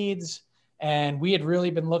special needs, and we had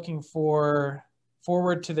really been looking forward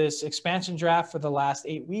to this expansion draft for the last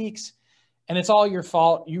 8 weeks, and it's all your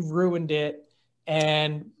fault. You've ruined it,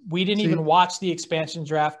 and we didn't even watch the expansion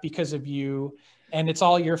draft because of you, and it's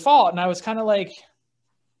all your fault. And I was kind of like,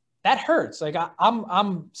 that hurts. Like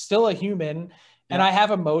I'm still a human, and I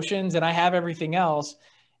have emotions, and I have everything else,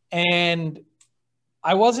 and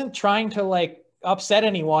I wasn't trying to like upset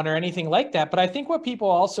anyone or anything like that. But I think what people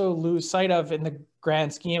also lose sight of in the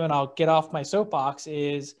grand scheme, and I'll get off my soapbox,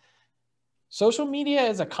 is social media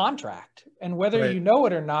is a contract. And whether you know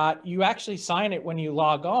it or not, you actually sign it when you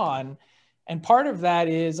log on. And part of that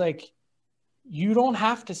is like, you don't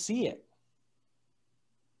have to see it.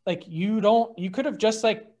 Like you could have just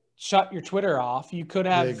like shut your Twitter off. You could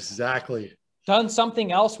have done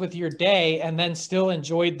something else with your day and then still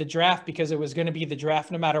enjoyed the draft, because it was going to be the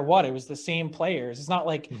draft no matter what. It was the same players. It's not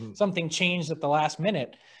like something changed at the last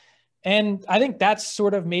minute. And I think that's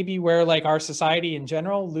sort of maybe where like our society in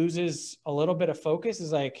general loses a little bit of focus,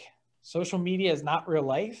 is like social media is not real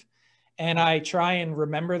life. And I try and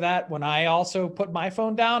remember that when I also put my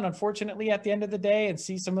phone down, unfortunately, at the end of the day, and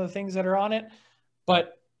see some of the things that are on it.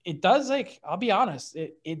 But it does, like, I'll be honest,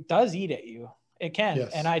 it does eat at you. It can.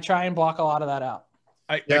 Yes. And I try and block a lot of that out.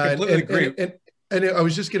 I completely agree. And I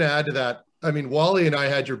was just going to add to that. I mean, Wally and I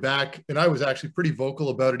had your back, and I was actually pretty vocal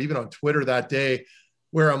about it, even on Twitter that day,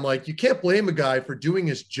 where I'm like, you can't blame a guy for doing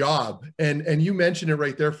his job. And you mentioned it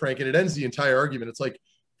right there, Frank, and it ends the entire argument. It's like,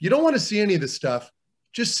 you don't want to see any of this stuff.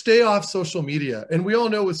 Just stay off social media. And we all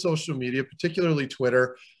know with social media, particularly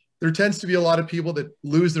Twitter, there tends to be a lot of people that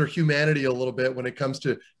lose their humanity a little bit when it comes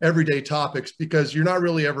to everyday topics, because you're not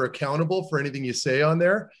really ever accountable for anything you say on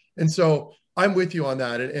there. And so I'm with you on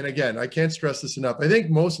that. And again, I can't stress this enough. I think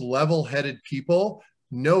most level-headed people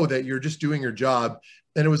know that you're just doing your job.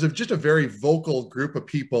 And it was just a very vocal group of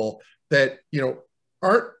people that, you know,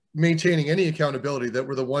 aren't maintaining any accountability, that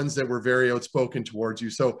were the ones that were very outspoken towards you.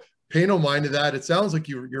 So pay no mind to that. It sounds like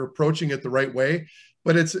you're approaching it the right way.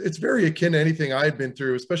 But it's very akin to anything I had been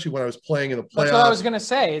through, especially when I was playing in the playoffs. That's what I was going to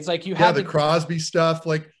say. It's like you had the Crosby stuff.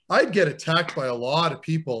 Like I'd get attacked by a lot of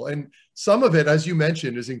people. And some of it, as you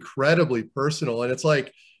mentioned, is incredibly personal. And it's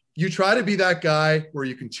like, you try to be that guy where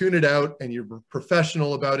you can tune it out and you're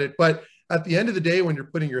professional about it. But at the end of the day, when you're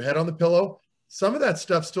putting your head on the pillow, some of that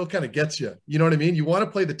stuff still kind of gets you. You know what I mean? You want to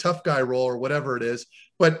play the tough guy role or whatever it is.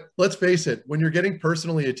 But let's face it, when you're getting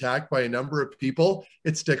personally attacked by a number of people,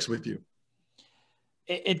 it sticks with you.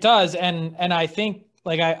 It does. And I think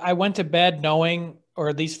like I went to bed knowing, or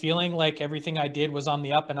at least feeling like everything I did was on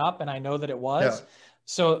the up and up. And I know that it was. Yeah.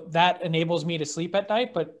 So that enables me to sleep at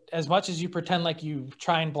night. But as much as you pretend like you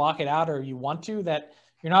try and block it out, or you want to, that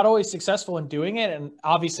you're not always successful in doing it. And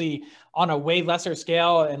obviously on a way lesser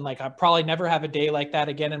scale. And like, I probably never have a day like that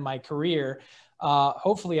again in my career.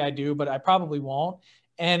 Hopefully I do, but I probably won't.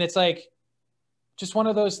 And it's like, just one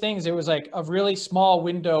of those things. It was like a really small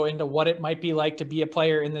window into what it might be like to be a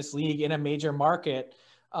player in this league in a major market,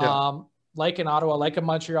 like in Ottawa, like in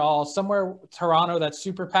Montreal, somewhere, Toronto, that's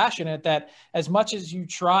super passionate, that as much as you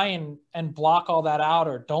try and block all that out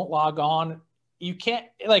or don't log on, you can't,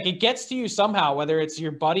 like, it gets to you somehow, whether it's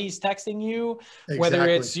your buddies texting you, whether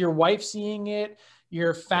it's your wife seeing it,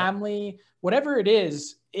 your family, whatever it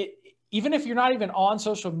is, even if you're not even on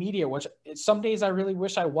social media, which some days I really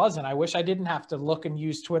wish I wasn't, I wish I didn't have to look and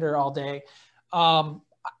use Twitter all day.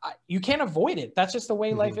 You can't avoid it. That's just the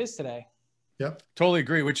way life is today. Yep, totally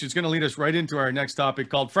agree, which is going to lead us right into our next topic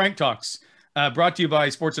called Frank Talks, brought to you by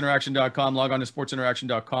sportsinteraction.com. Log on to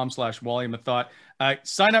sportsinteraction.com/Wally and Methot.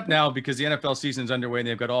 Sign up now because the NFL season is underway and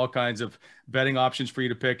they've got all kinds of betting options for you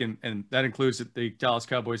to pick. And that includes the Dallas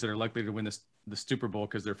Cowboys that are likely to win the Super Bowl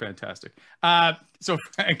because they're fantastic. So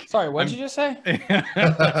Frank, sorry, what did you just say? Let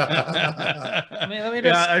me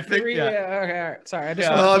just. I think. Okay, all right. Sorry, I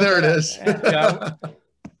just. Oh, there it is.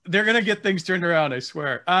 They're gonna get things turned around, I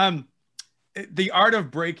swear. The art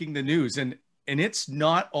of breaking the news, and it's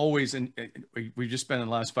not always, and we just spent the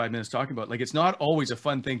last 5 minutes talking about, like, it's not always a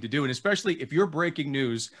fun thing to do, and especially if you're breaking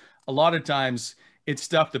news, a lot of times it's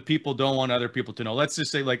stuff that people don't want other people to know. Let's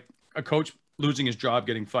just say, like, a coach losing his job,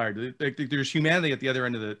 getting fired. There's humanity at the other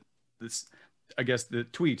end of the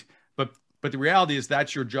tweet, but the reality is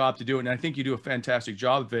that's your job to do it, and I think you do a fantastic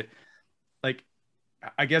job of it. Like,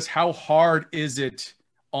 I guess, how hard is it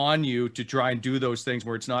on you to try and do those things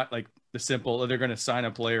where it's not like the simple, they're going to sign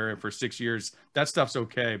a player for 6 years. That stuff's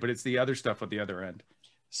okay, but it's the other stuff at the other end.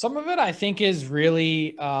 Some of it I think is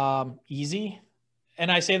really easy.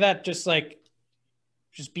 And I say that just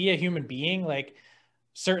be a human being. Like,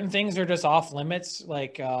 certain things are just off limits,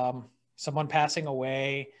 like someone passing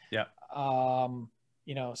away. Yeah.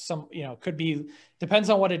 Could be, depends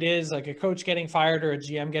on what it is. Like, a coach getting fired or a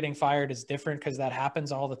GM getting fired is different because that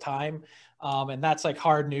happens all the time. And that's like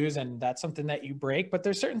hard news, and that's something that you break. But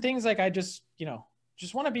there's certain things, like, I just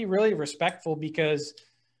want to be really respectful because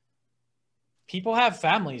people have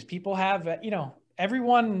families, people have,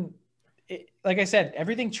 everyone, like I said,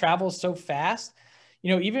 everything travels so fast,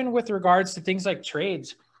 even with regards to things like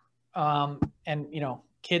trades, and,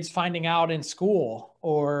 kids finding out in school,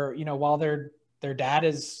 or, while their dad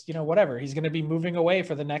is, whatever, he's going to be moving away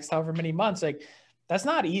for the next however many months. Like, that's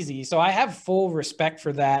not easy. So I have full respect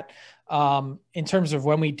for that, in terms of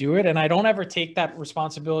when we do it. And I don't ever take that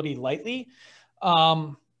responsibility lightly.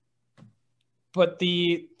 But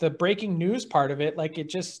the breaking news part of it, like,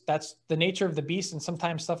 that's the nature of the beast. And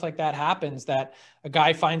sometimes stuff like that happens, that a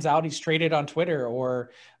guy finds out he's traded on Twitter,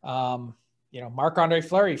 or, Marc-Andre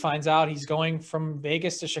Fleury finds out he's going from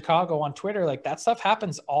Vegas to Chicago on Twitter. Like, that stuff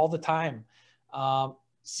happens all the time.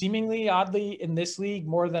 Seemingly, oddly, in this league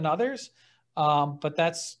more than others. But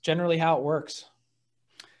that's generally how it works.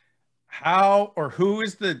 Who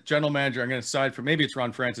is the general manager? I'm going to side for, maybe it's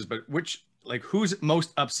Ron Francis, but who's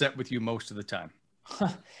most upset with you most of the time?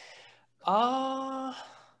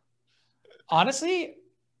 Honestly,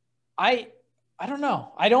 I don't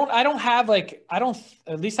know. I don't have, like,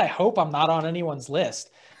 at least I hope I'm not on anyone's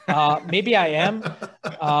list. Maybe I am.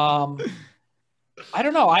 I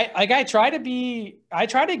don't know. I try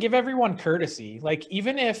to give everyone courtesy. Like,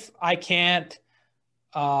 even if I can't,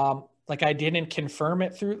 like, I didn't confirm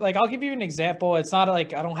it through, like, I'll give you an example. It's not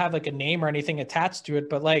like I don't have, like, a name or anything attached to it,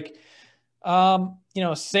 but, like,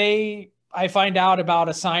 say I find out about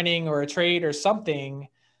a signing or a trade or something,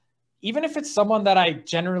 even if it's someone that I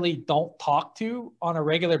generally don't talk to on a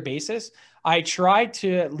regular basis, I try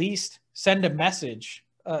to at least send a message,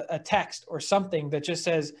 a text or something that just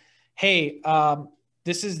says, hey,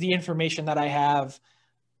 this is the information that I have.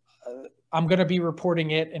 I'm going to be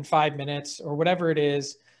reporting it in 5 minutes or whatever it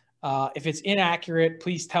is. If it's inaccurate,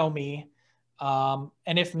 please tell me. And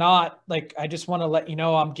if not, like, I just want to let you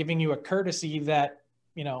know, I'm giving you a courtesy that,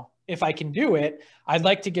 if I can do it, I'd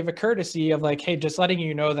like to give a courtesy of, like, hey, just letting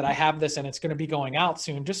you know that I have this and it's going to be going out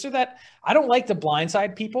soon, just so that I don't like to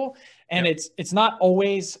blindside people. And it's not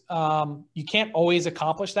always, you can't always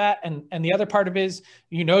accomplish that. And the other part of it is,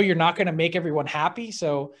 you're not going to make everyone happy.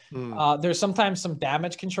 So there's sometimes some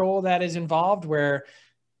damage control that is involved, where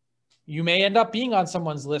you may end up being on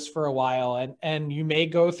someone's list for a while, and you may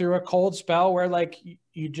go through a cold spell where, like,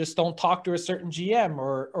 you just don't talk to a certain GM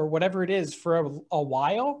or whatever it is for a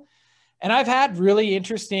while. And I've had really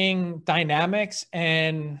interesting dynamics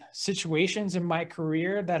and situations in my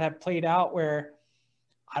career that have played out where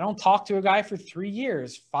I don't talk to a guy for 3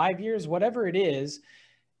 years, 5 years, whatever it is.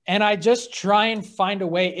 And I just try and find a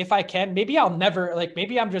way, if I can. Maybe I'll never, like,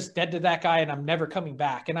 maybe I'm just dead to that guy and I'm never coming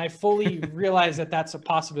back. And I fully realize that that's a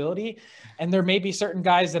possibility. And there may be certain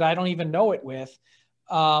guys that I don't even know it with,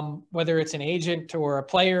 whether it's an agent or a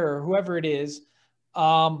player or whoever it is.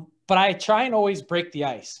 But I try and always break the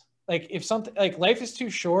ice. Like, if something, like, life is too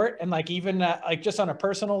short, and, like, even like, just on a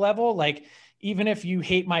personal level, like, even if you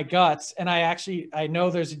hate my guts, and I know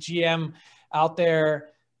there's a GM out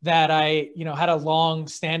there that I, had a long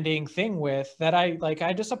standing thing with, that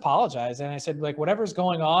I just apologized. And I said, like, whatever's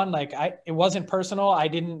going on, like, it wasn't personal. I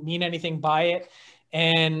didn't mean anything by it.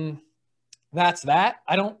 And that's that.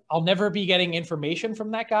 I'll never be getting information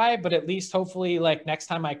from that guy, but at least hopefully, like, next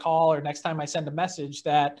time I call or next time I send a message,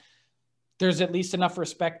 that there's at least enough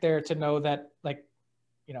respect there to know that, like,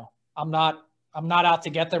 I'm not out to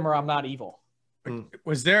get them, or I'm not evil. Who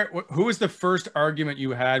was the first argument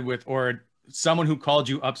you had with, or someone who called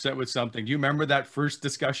you upset with something? Do you remember that first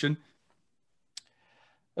discussion?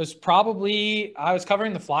 It was probably, I was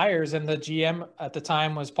covering the Flyers, and the GM at the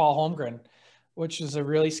time was Paul Holmgren, which is a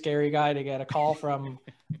really scary guy to get a call from,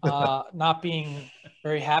 not being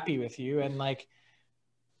very happy with you. And, like,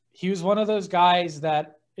 he was one of those guys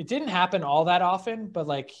that it didn't happen all that often, but,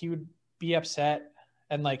 like, he would be upset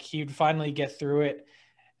and, like, he would finally get through it.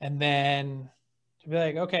 And then to be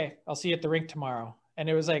like, okay, I'll see you at the rink tomorrow. And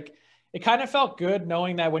it was like, it kind of felt good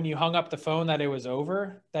knowing that when you hung up the phone that it was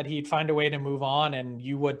over, that he'd find a way to move on, and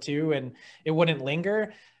you would too, and it wouldn't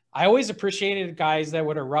linger. I always appreciated guys that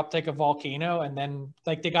would erupt like a volcano, and then,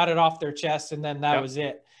 like, they got it off their chest, and then that was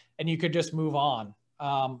it. And you could just move on.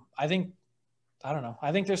 I think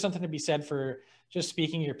there's something to be said for just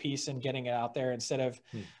speaking your piece and getting it out there instead of,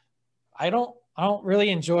 I don't really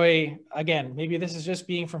enjoy, again, maybe this is just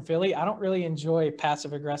being from Philly, I don't really enjoy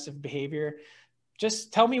passive aggressive behavior.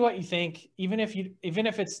 Just tell me what you think, even if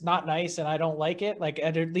it's not nice and I don't like it. Like,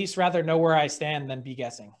 I'd at least rather know where I stand than be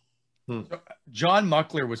guessing. John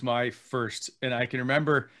Muckler was my first, and I can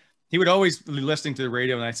remember he would always be listening to the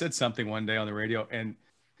radio, and I said something one day on the radio, and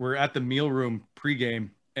we're at the meal room pregame,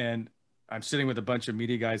 and I'm sitting with a bunch of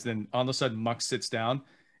media guys. Then all of a sudden Muck sits down,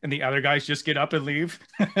 and the other guys just get up and leave.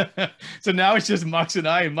 So now it's just Mux and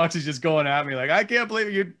I, and Mux is just going at me like, I can't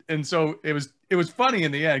believe you. And so it was funny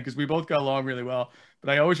in the end because we both got along really well. But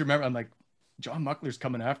I always remember, I'm like, John Muckler's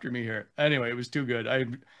coming after me here. Anyway, it was too good. I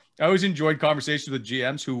always enjoyed conversations with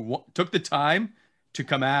GMs who took the time to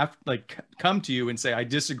come to you and say, I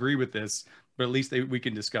disagree with this, but at least we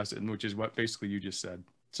can discuss it, and which is what basically you just said.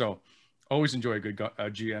 So always enjoy a good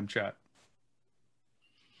GM chat.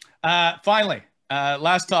 Finally,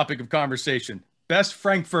 last topic of conversation, best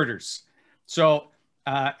Frankfurters. So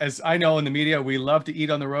as I know in the media, we love to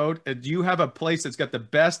eat on the road. Do you have a place that's got the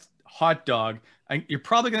best hot dog? You're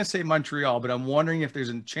probably going to say Montreal, but I'm wondering if there's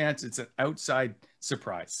a chance it's an outside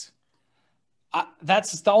surprise.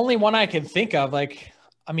 That's the only one I can think of. Like,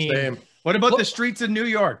 I mean, Same. What about the streets of New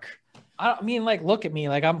York? I mean, like, look at me.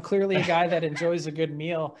 Like, I'm clearly a guy that enjoys a good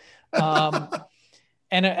meal.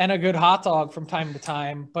 And a good hot dog from time to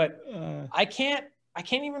time, but I can't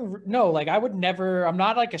even know. Like, I would never, I'm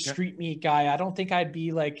not like a street meat guy. I don't think I'd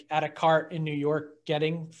be like at a cart in New York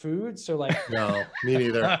getting food. So, like, no, me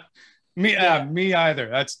neither. Me either.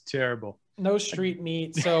 That's terrible. No street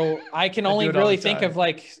meat. So I can only really think of,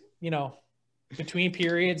 like, between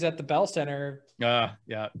periods at the Bell Center. Yeah.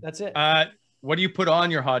 That's it. What do you put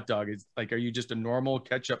on your hot dog? Are you just a normal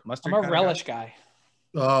ketchup mustard? I'm a relish guy.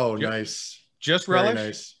 Oh, nice. Just relish? Very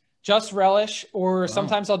nice. Just relish, or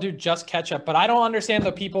sometimes I'll do just ketchup, but I don't understand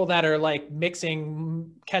the people that are like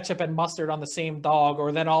mixing ketchup and mustard on the same dog,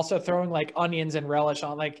 or then also throwing like onions and relish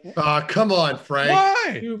on, like. Come on, Frank.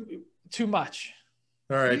 Why? Too much.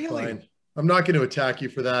 All right, really? Fine. I'm not going to attack you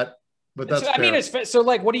for that, but that's so, I mean, it's so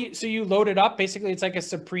like, so you load it up. Basically, it's like a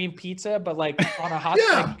supreme pizza, but like on a hot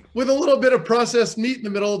yeah, with a little bit of processed meat in the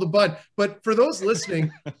middle of the bun. But for those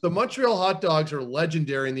listening, the Montreal hot dogs are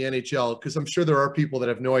legendary in the NHL, because I'm sure there are people that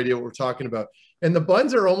have no idea what we're talking about. And the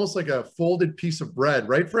buns are almost like a folded piece of bread,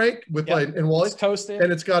 right, Frank? With and Wally, it's toasted,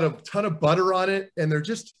 and it's got a ton of butter on it, and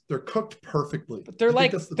they're cooked perfectly. But they're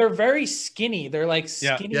they're very skinny. They're like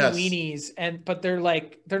skinny weenies, but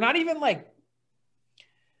they're not even like.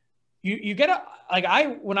 You get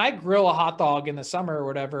when I grill a hot dog in the summer or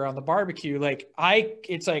whatever on the barbecue,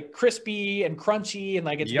 it's like crispy and crunchy and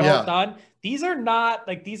like it's well done. These are not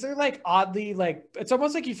like, these are like oddly, like, it's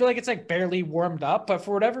almost like you feel like it's like barely warmed up, but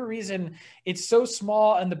for whatever reason, it's so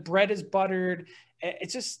small and the bread is buttered.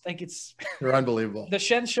 It's just like, they're unbelievable. The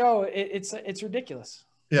Shen show, it's ridiculous.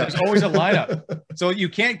 Yeah. There's always a lineup. So you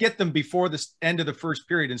can't get them before the end of the first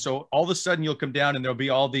period. And so all of a sudden you'll come down and there'll be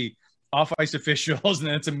all the off-ice officials, and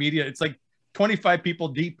then it's immediate. It's like 25 people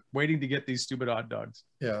deep waiting to get these stupid hot dogs.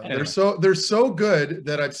 Yeah, anyway. They're so good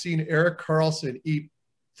that I've seen Erik Karlsson eat,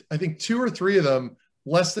 I think 2 or 3 of them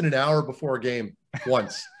less than an hour before a game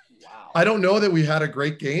once. Wow. I don't know that we had a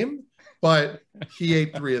great game, but he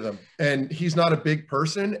ate 3 of them. And he's not a big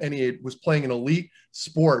person, and he was playing an elite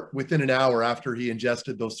sport within an hour after he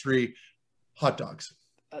ingested those 3 hot dogs.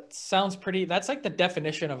 That sounds pretty. That's like the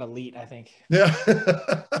definition of elite, I think. Yeah.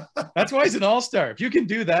 That's why he's an all-star. If you can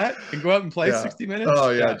do that and go out and play 60 minutes. Oh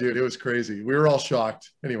yeah, dude, it was crazy. We were all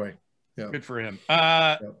shocked. Anyway, yeah, good for him.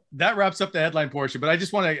 That wraps up the headline portion. But I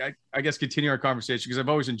just want to, I guess, continue our conversation because I've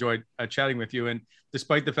always enjoyed chatting with you. And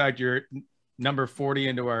despite the fact you're number 40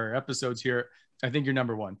 into our episodes here, I think you're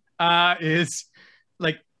number one. Is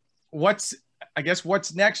like, what's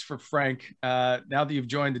next for Frank now that you've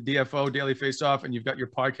joined the DFO Daily Faceoff and you've got your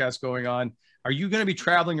podcast going on? Are you going to be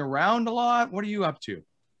traveling around a lot? What are you up to?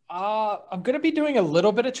 I'm going to be doing a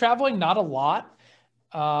little bit of traveling, not a lot.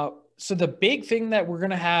 So the big thing that we're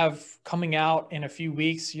going to have coming out in a few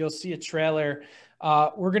weeks, you'll see a trailer.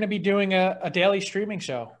 We're going to be doing a daily streaming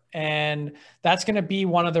show, and that's going to be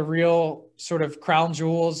one of the real sort of crown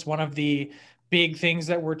jewels. One of the big things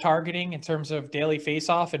that we're targeting in terms of daily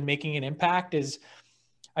face-off and making an impact is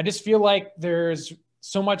I just feel like there's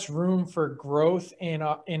so much room for growth in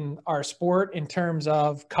our sport in terms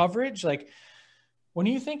of coverage. Like when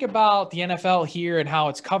you think about the NFL here and how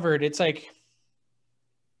it's covered, it's like,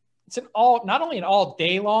 it's not only an all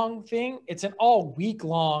day long thing, it's an all week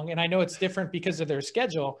long. And I know it's different because of their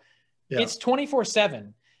schedule. Yeah. It's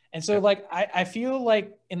 24/7. And so like, I feel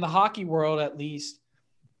like in the hockey world, at least,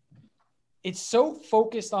 it's so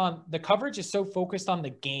focused on the coverage is so focused on the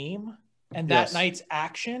game and that night's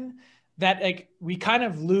action that like we kind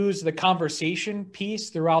of lose the conversation piece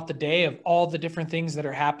throughout the day of all the different things that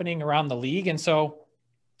are happening around the league. And so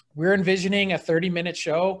we're envisioning a 30-minute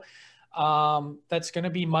show that's going to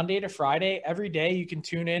be Monday to Friday. Every day you can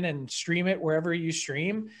tune in and stream it wherever you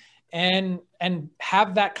stream and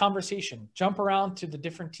have that conversation, jump around to the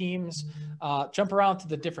different teams, jump around to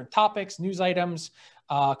the different topics, news items,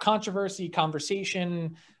 controversy,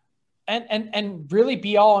 conversation, and really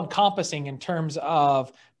be all encompassing in terms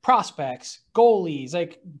of prospects, goalies,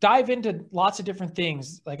 like dive into lots of different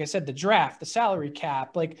things. Like I said, the draft, the salary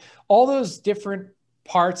cap, like all those different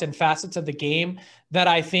parts and facets of the game that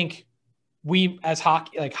I think we as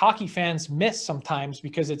hockey fans miss sometimes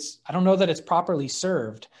because I don't know that it's properly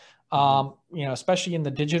served, especially in the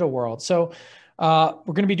digital world. So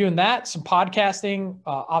we're going to be doing that, some podcasting,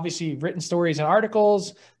 obviously written stories and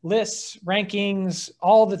articles, lists, rankings,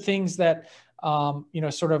 all the things that,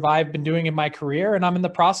 sort of I've been doing in my career. And I'm in the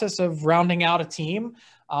process of rounding out a team,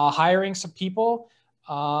 hiring some people,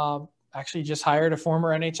 actually just hired a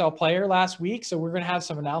former NHL player last week. So we're going to have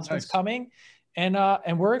some announcements coming and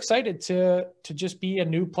we're excited to just be a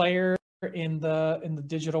new player in the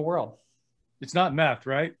digital world. It's not meth,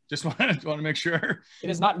 right? Just want to make sure.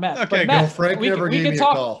 It is not meth. Okay, meth, Frank never gave me a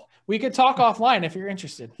call. We could talk offline if you're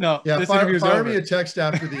interested. No, yeah, fire me a text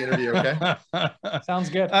after the interview, okay?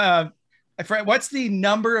 Sounds good. Frank, what's the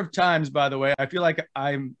number of times, by the way, I feel like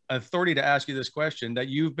I'm authority to ask you this question, that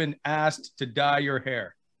you've been asked to dye your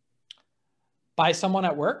hair? By someone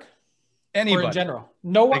at work? Anybody. Or in general?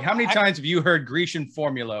 No one. Like how many times have you heard Grecian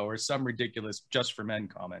formula or some ridiculous just for men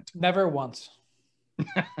comment? Never once.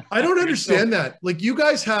 I don't understand that. Like you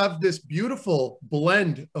guys have this beautiful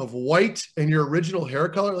blend of white and your original hair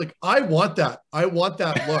color. Like I want that. I want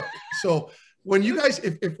that look. So when you guys,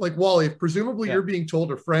 if like Wally, if presumably you're being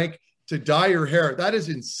told or Frank to dye your hair, that is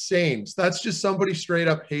insane. That's just somebody straight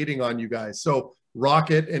up hating on you guys. So rock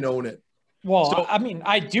it and own it. Well, I mean,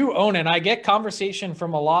 I do own it. I get conversation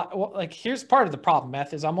from a lot. Well, like here's part of the problem,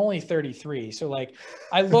 Meth, is I'm only 33. So like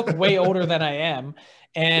I look way older than I am.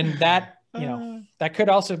 And that, that could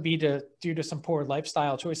also be due to some poor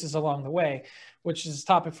lifestyle choices along the way, which is a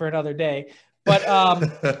topic for another day.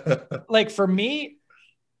 But like for me,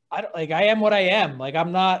 I am what I am. Like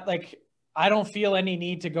I'm not like, I don't feel any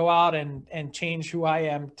need to go out and change who I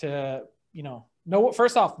am to, no,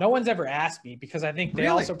 first off, no one's ever asked me because I think they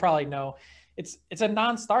also probably know it's a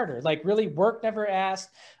non-starter. Like really work never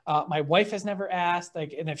asked. My wife has never asked,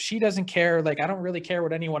 like, and if she doesn't care, like, I don't really care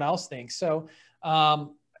what anyone else thinks. So,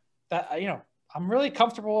 that, I'm really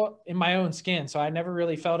comfortable in my own skin. So I never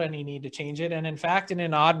really felt any need to change it. And in fact, in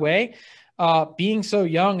an odd way, being so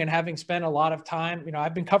young and having spent a lot of time,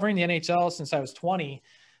 I've been covering the NHL since I was 20.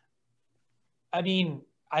 I mean,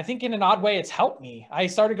 I think in an odd way, it's helped me. I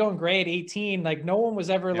started going gray at 18. Like no one was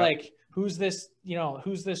ever like, who's this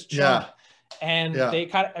chump? Yeah. And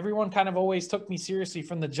everyone kind of always took me seriously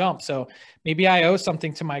from the jump. So maybe I owe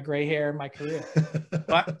something to my gray hair in my career.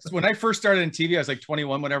 When I first started in TV, I was like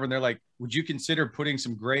 21, whatever. And they're like, would you consider putting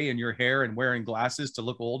some gray in your hair and wearing glasses to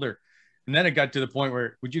look older? And then it got to the point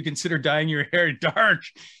where, would you consider dyeing your hair dark?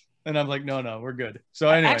 And I'm like, no, we're good. So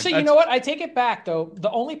anyway, actually, you know what? I take it back though.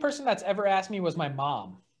 The only person that's ever asked me was my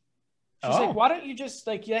mom. She's like, why don't you just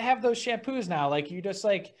like, you have those shampoos now. Like you just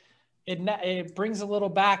like, it brings a little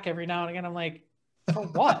back every now and again. I'm like, for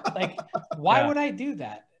what? Like, why would I do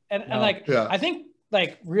that? And I think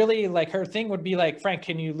like really like her thing would be like, Frank,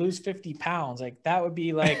 can you lose 50 pounds? Like that would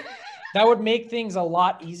be like, that would make things a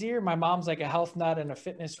lot easier. My mom's like a health nut and a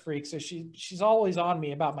fitness freak. So she's always on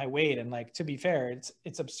me about my weight. And like, to be fair,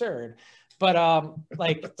 it's absurd, but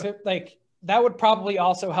that would probably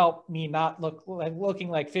also help me not look like looking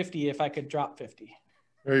like 50 if I could drop 50.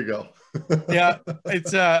 There you go. Yeah,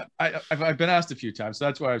 it's I've been asked a few times, so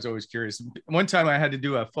that's why I was always curious. One time I had to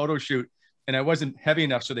do a photo shoot and I wasn't heavy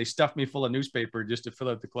enough, so they stuffed me full of newspaper just to fill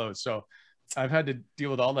out the clothes. So I've had to deal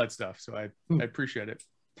with all that stuff. So I appreciate it.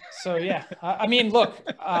 So yeah, I mean, look,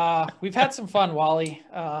 we've had some fun, Wally.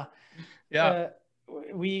 Yeah.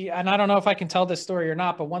 And I don't know if I can tell this story or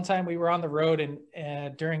not, but one time we were on the road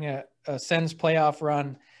and during a Sens playoff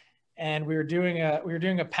run, and we were doing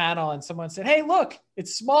a panel, and someone said, "Hey, look,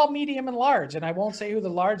 it's small, medium, and large." And I won't say who the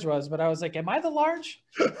large was, but I was like, "Am I the large?"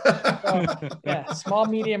 Yeah, small,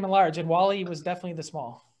 medium, and large. And Wally was definitely the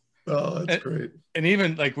small. Oh, that's great. And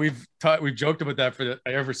even like we've joked about that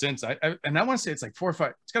ever since. I want to say it's like 4 or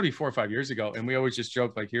 5. It's got to be 4 or 5 years ago, and we always just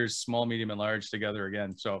joke like, "Here's small, medium, and large together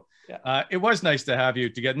again." So yeah. It was nice to have you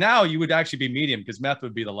together. Now you would actually be medium because Meth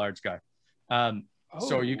would be the large guy,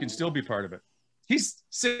 so you can still be part of it. He's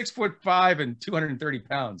 6'5" and 230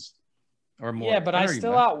 pounds or more. Yeah, but I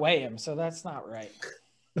still outweigh him, so that's not right.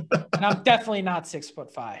 And I'm definitely not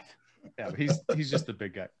 6'5". Yeah, but he's just the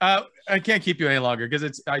big guy. I can't keep you any longer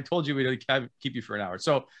because I told you we'd keep you for an hour.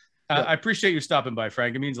 So I appreciate you stopping by,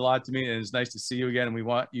 Frank. It means a lot to me, and it's nice to see you again. And we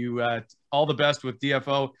want you all the best with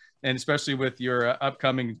DFO, and especially with your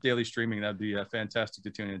upcoming daily streaming. That'd be fantastic to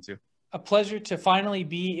tune into. A pleasure to finally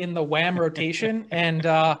be in the Wham rotation, and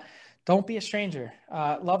don't be a stranger.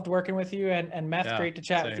 Loved working with you, and Meth, great to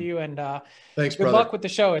chat with you. And thanks, good luck with the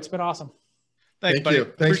show. It's been awesome. Thanks, buddy.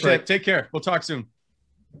 Thanks, Frank. Take care. We'll talk soon.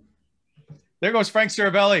 There goes Frank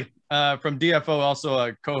Seravalli from DFO,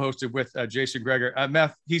 also co-hosted with Jason Gregor.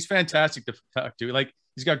 Meth, he's fantastic to talk to. Like,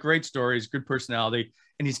 he's got great stories, good personality,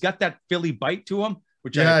 and he's got that Philly bite to him,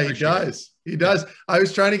 which I appreciate. He does. He does. I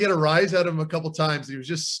was trying to get a rise out of him a couple times. He was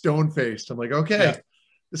just stone-faced. I'm like, okay,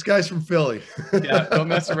 this guy's from Philly. Yeah, don't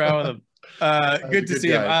mess around with him. Good to see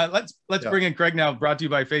him. Let's bring in Craig now, brought to you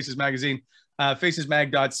by Faces Magazine,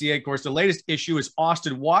 facesmag.ca. Of course, the latest issue is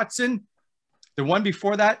Austin Watson. The one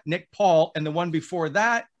before that, Nick Paul, and the one before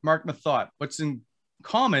that, Mark Methot. What's in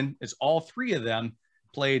common is all three of them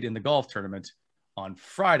played in the golf tournament on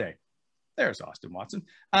Friday. There's Austin Watson,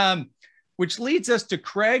 which leads us to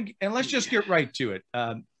Craig, and let's just get right to it.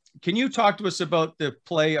 Can you talk to us about the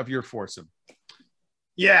play of your foursome?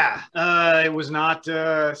 Yeah, it was not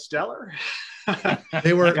stellar.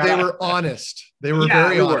 They were honest. They were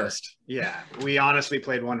very honest. Yeah, we honestly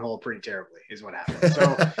played one hole pretty terribly is what happened.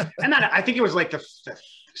 So, and then I think it was like the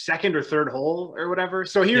second or third hole or whatever.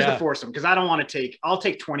 So here's the foursome, because I don't want to I'll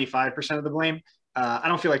take 25% of the blame. I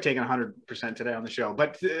don't feel like taking 100% today on the show,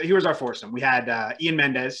 but here's our foursome. We had Ian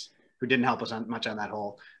Mendez, who didn't help us much on that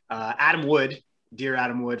hole. Adam Wood, dear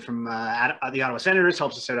Adam Wood from the Ottawa Senators,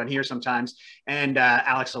 helps us out on here sometimes. And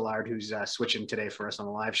Alex Allard, who's switching today for us on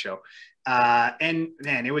the live show. And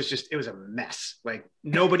man, it was a mess. Like,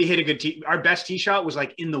 nobody hit a good tee. Our best tee shot was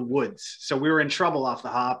like in the woods. So we were in trouble off the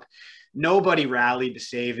hop. Nobody rallied to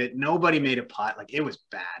save it. Nobody made a putt. Like, it was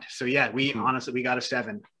bad. So yeah, honestly, we got a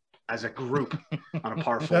 7 as a group on a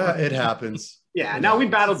par 4. Yeah, it happens. Yeah. Now we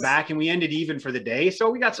battled back and we ended even for the day. So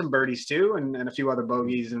we got some birdies too, and a few other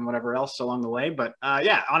bogeys and whatever else along the way. But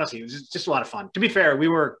yeah, honestly, it was just a lot of fun. To be fair, we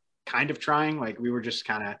were kind of trying, like, we were just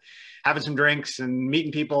kind of having some drinks and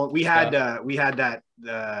meeting people. We had that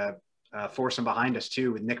foursome behind us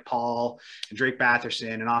too, with Nick Paul and Drake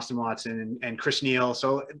Batherson and Austin Watson and Chris Neal.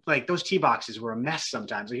 So like, those tee boxes were a mess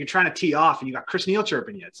sometimes. Like, you're trying to tee off and you got Chris Neal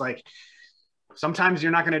chirping you. It's like, sometimes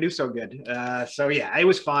you're not going to do so good. So yeah, it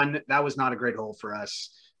was fun. That was not a great hole for us.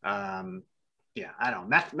 Yeah, I don't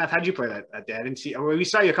know. Meth, how'd you play that day? I didn't see. We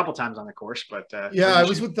saw you a couple times on the course, but I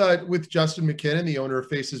was with Justin McKinnon, the owner of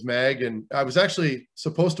Faces Mag, and I was actually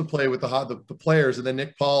supposed to play with the players, and then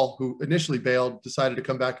Nick Paul, who initially bailed, decided to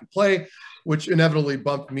come back and play, which inevitably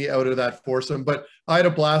bumped me out of that foursome. But I had a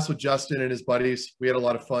blast with Justin and his buddies. We had a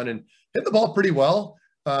lot of fun and hit the ball pretty well.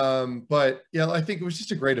 But yeah, I think it was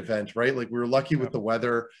just a great event, right? Like, we were lucky with the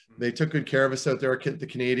weather. They took good care of us out there at the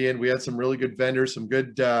Canadian. We had some really good vendors, some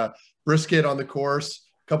good brisket on the course,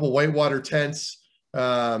 a couple whitewater tents.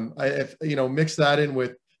 Mix that in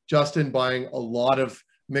with Justin buying a lot of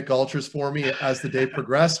Mick Ultras for me as the day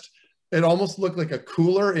progressed. It almost looked like a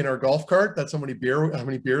cooler in our golf cart. That's how many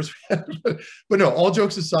beers we had. But no, all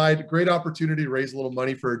jokes aside, great opportunity to raise a little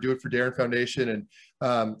money for Do It for Darren Foundation. And,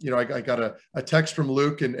 I got a text from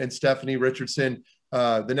Luke and Stephanie Richardson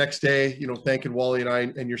the next day, thanking Wally and I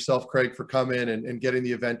and yourself, Craig, for coming and getting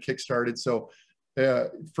the event kickstarted. So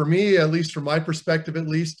for me, at least from my perspective, at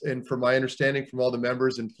least, and from my understanding from all the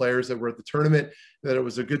members and players that were at the tournament, that it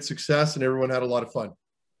was a good success and everyone had a lot of fun.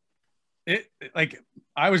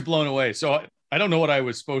 I was blown away. So I don't know what I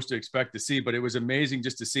was supposed to expect to see, but it was amazing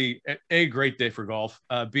just to see a great day for golf.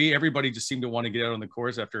 B, everybody just seemed to want to get out on the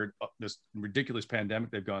course after this ridiculous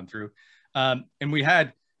pandemic they've gone through. And we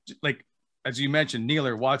had, as you mentioned,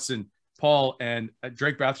 Nealer, Watson, Paul, and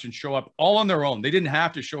Drake Batherson show up all on their own. They didn't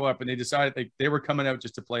have to show up, and they decided they were coming out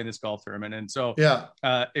just to play in this golf tournament. And so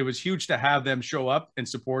it was huge to have them show up and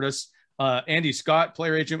support us. Andy Scott,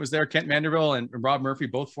 player agent, was there. Kent Manderville and Rob Murphy,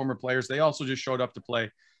 both former players. They also just showed up to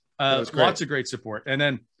play. Lots of great support. And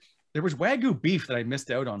then there was Wagyu beef that I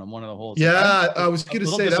missed out on one of the holes. Yeah, I was going to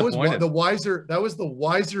say that was the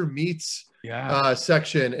Wiser Meats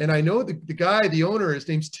section. And I know the guy, the owner, his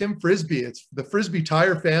name's Tim Frisbee. It's the Frisbee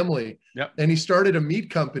Tire family. Yep. And he started a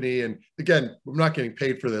meat company. And again, I'm not getting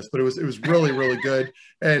paid for this, but it was really, really good.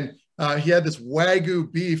 And he had this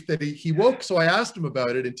Wagyu beef that he woke. So I asked him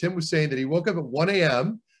about it. And Tim was saying that he woke up at 1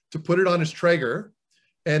 a.m. to put it on his Traeger,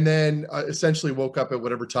 and then essentially woke up at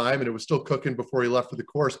whatever time, and it was still cooking before he left for the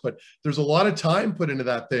course. But there's a lot of time put into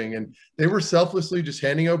that thing, and they were selflessly just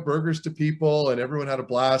handing out burgers to people, and everyone had a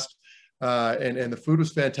blast. And the food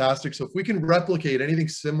was fantastic. So if we can replicate anything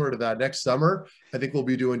similar to that next summer, I think we'll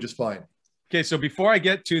be doing just fine. Okay, so before I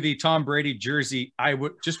get to the Tom Brady jersey, I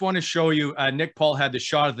would just want to show you Nick Paul had the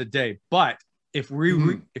shot of the day. But if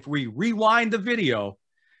we rewind the video,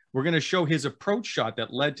 we're going to show his approach shot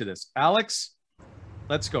that led to this. Alex,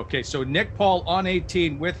 let's go. Okay, so Nick Paul on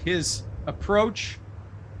 18 with his approach.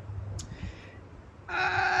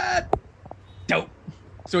 Dope.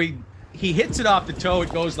 So he hits it off the toe.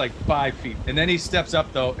 It goes like 5 feet. And then he steps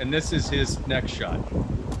up, though, and this is his next shot.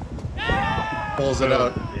 Pulls it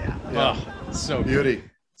out. Yeah. Oh, so beauty. Good.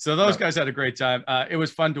 So those guys had a great time. It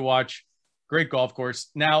was fun to watch. Great golf course.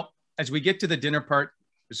 Now, as we get to the dinner part,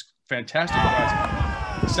 it's fantastic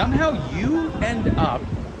prize. Somehow you end up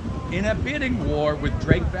in a bidding war with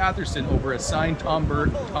Drake Batherson over a signed Tom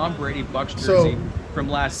Brady Bucs jersey from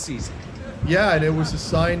last season. Yeah, and it was a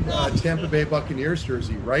signed Tampa Bay Buccaneers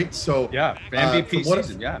jersey, right? So yeah, MVP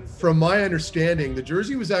season. Yeah. From my understanding, the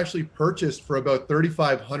jersey was actually purchased for about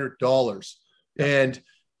 $3,500, and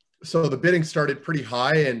so the bidding started pretty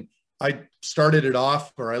high, and I started it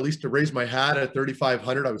off, or at least to raise my hat at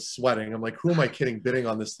 $3,500. I was sweating. I'm like, who am I kidding bidding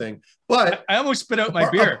on this thing? But I almost spit out my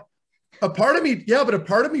beer. A part of me, but a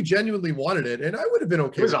part of me genuinely wanted it, and I would have been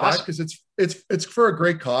okay with that because it's for a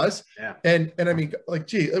great cause. Yeah. And I mean, like,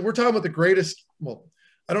 gee, we're talking about the greatest. Well,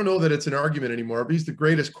 I don't know that it's an argument anymore, but he's the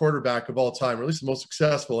greatest quarterback of all time, or at least the most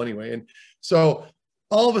successful anyway. And so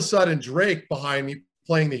all of a sudden, Drake behind me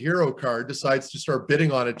playing the hero card decides to start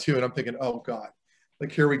bidding on it too, and I'm thinking, oh God,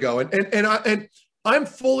 like here we go. And I'm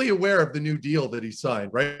fully aware of the new deal that he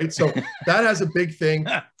signed, right? So that has a big thing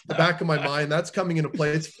in the back of my mind. That's coming into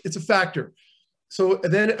play. It's a factor. So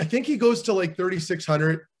then I think he goes to like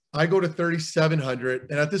 3,600. I go to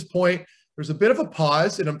 3,700. And at this point, there's a bit of a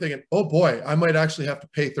pause. And I'm thinking, oh boy, I might actually have to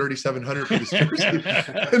pay 3,700 for this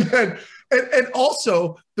jersey. and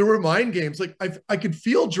also there were mind games. Like I could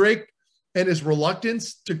feel Drake and his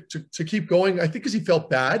reluctance to keep going, I think because he felt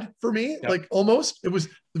bad for me, like almost. It was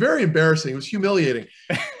very embarrassing. It was humiliating.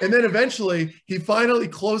 And then eventually he finally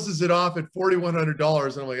closes it off at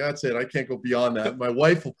 $4,100. And I'm like, that's it. I can't go beyond that. My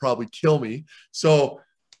wife will probably kill me. So,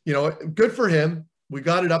 good for him. We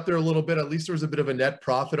got it up there a little bit. At least there was a bit of a net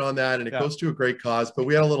profit on that, and it goes to a great cause. But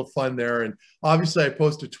we had a little fun there. And obviously I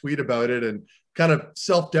posted a tweet about it, and kind of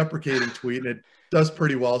self-deprecating tweet, and it does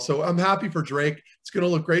pretty well. So I'm happy for Drake. It's going to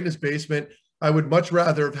look great in his basement. I would much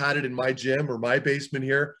rather have had it in my gym or my basement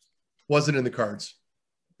here. Wasn't in the cards.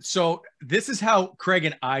 So this is how Craig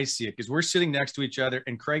and I see it, because we're sitting next to each other,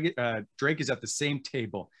 and Drake is at the same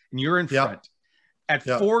table, and you're in front. At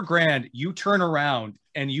 $4,000, you turn around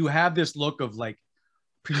and you have this look of like,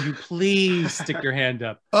 can you please stick your hand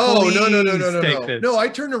up? Oh, no. No, I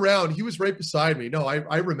turned around. He was right beside me. No,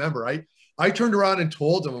 I remember. I turned around and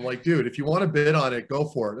told him, I'm like, dude, if you want to bid on it, go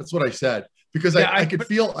for it. That's what I said. Because I could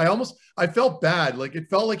feel, I felt bad. Like it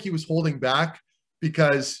felt like he was holding back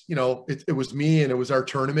because, it was me and it was our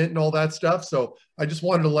tournament and all that stuff. So I just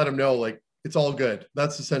wanted to let him know, like, it's all good.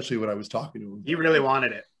 That's essentially what I was talking to him about. He really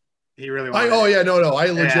wanted it. I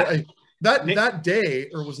legit, that day,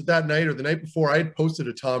 or was it that night or the night before, I had posted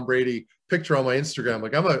a Tom Brady picture on my Instagram.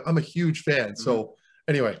 Like I'm a huge fan. So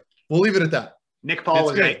anyway, we'll leave it at that. Nick Paul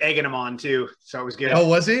was egging him on too, so it was good. Oh,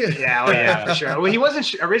 was he? Yeah, for sure. Well, he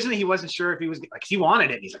wasn't originally. He wasn't sure if he was like he wanted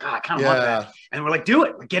it. He's like, I kind of want that, and we're like, do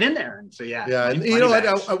it, get in there. And so yeah. And you know what?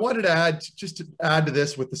 I wanted to add to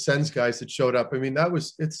this with the Sens guys that showed up. I mean,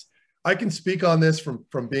 I can speak on this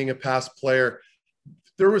from being a past player.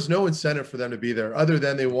 There was no incentive for them to be there other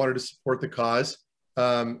than they wanted to support the cause,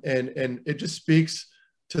 and it just speaks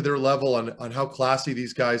to their level on how classy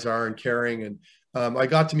these guys are and caring. And I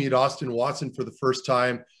got to meet Austin Watson for the first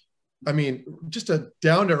time. I mean, just a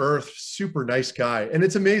down-to-earth, super nice guy. And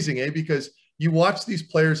it's amazing, because you watch these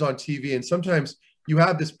players on TV and sometimes you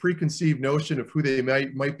have this preconceived notion of who they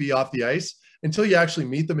might be off the ice until you actually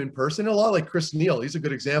meet them in person. A lot like Chris Neal. He's a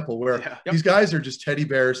good example where these guys are just teddy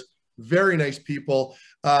bears, very nice people.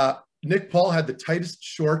 Nick Paul had the tightest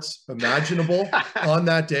shorts imaginable on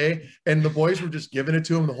that day, and the boys were just giving it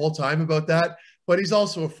to him the whole time about that. But he's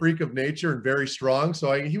also a freak of nature and very strong.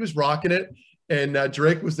 So he was rocking it. And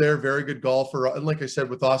Drake was there, very good golfer. And like I said,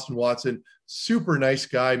 with Austin Watson, super nice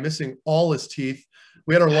guy, missing all his teeth.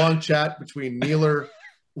 We had a long chat between Nealer,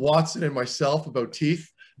 Watson, and myself about teeth.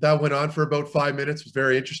 That went on for about 5 minutes. It was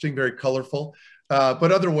very interesting, very colorful.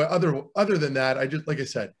 But other than that, like I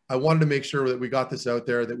said, I wanted to make sure that we got this out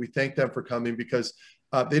there, that we thank them for coming, because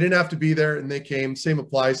they didn't have to be there and they came. Same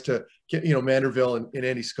applies to, Manderville and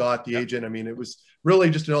Andy Scott, the agent. I mean, it was really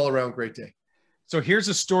just an all around great day. So here's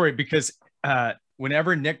a story, because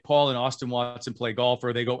whenever Nick Paul and Austin Watson play golf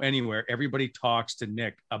or they go anywhere, everybody talks to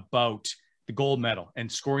Nick about the gold medal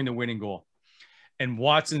and scoring the winning goal. And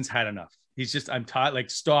Watson's had enough. He's just, I'm tired, like,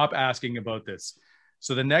 stop asking about this.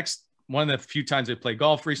 So the next one of the few times they play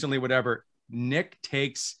golf recently, whatever, Nick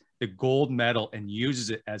takes the gold medal and uses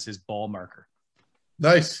it as his ball marker.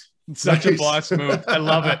 Nice. Such a boss move. I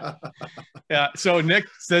love it. Yeah. So Nick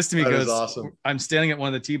says to me, that goes, awesome. I'm standing at one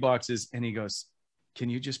of the tee boxes and he goes, can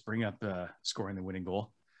you just bring up scoring the winning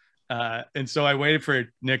goal? And so I waited for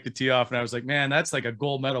Nick to tee off and I was like, man, that's like a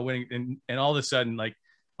gold medal winning. And all of a sudden, like,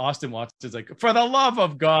 Austin Watson's like, for the love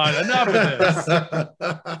of God, enough of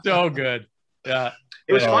this. So good. Yeah.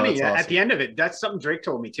 It was funny. Awesome. At the end of it, that's something Drake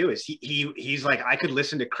told me too, is he's like, I could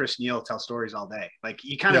listen to Chris Neal tell stories all day. Like,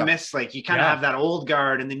 you kind of miss, like, you kind of have that old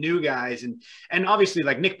guard and the new guys. And obviously,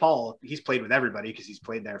 like, Nick Paul, he's played with everybody because he's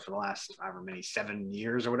played there for the last, however many, 7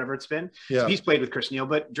 years or whatever it's been. Yeah. So he's played with Chris Neal,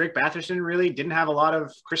 but Drake Batherson really didn't have a lot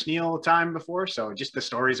of Chris Neal time before. So just the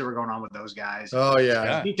stories that were going on with those guys. Oh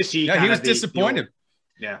yeah. Neat to see. Yeah, he was disappointed.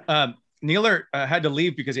 Yeah. Nealer had to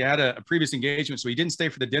leave because he had a previous engagement, so he didn't stay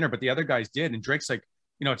for the dinner, but the other guys did. And Drake's like,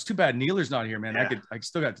 it's too bad Nealer's not here, man. I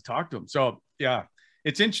still got to talk to him. So yeah,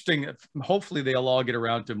 it's interesting. Hopefully they'll all get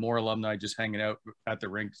around to more alumni just hanging out at the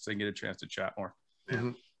rink so they can get a chance to chat more.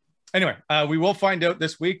 Mm-hmm. Anyway, we will find out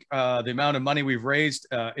this week the amount of money we've raised.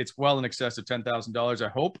 It's well in excess of $10,000, I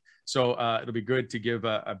hope. So it'll be good to give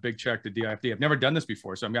a big check to DIFD. I've never done this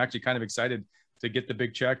before, so I'm actually kind of excited to get the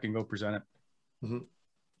big check and go present it. Mm-hmm.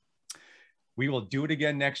 We will do it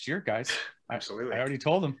again next year, guys. Absolutely. I already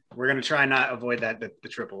told them. We're going to try and not avoid the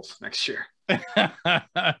triples next year. We got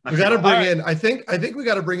to bring in, I think we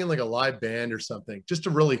got to bring in like a live band or something just to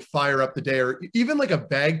really fire up the day, or even like a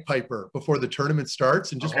bagpiper before the tournament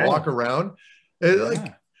starts and just walk around.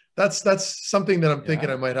 Like that's something that I'm thinking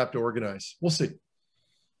I might have to organize. We'll see.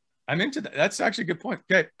 I'm into that. That's actually a good point.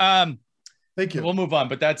 Okay. Thank you. We'll move on,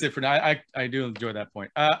 but that's it for now. I do enjoy that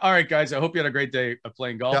point. All right, guys. I hope you had a great day of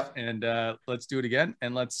playing golf, and let's do it again.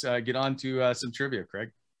 And let's get on to some trivia, Craig.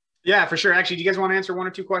 Yeah, for sure. Actually, do you guys want to answer one or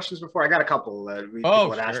two questions before? I got a couple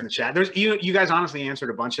people had asked in the chat. There's you guys honestly answered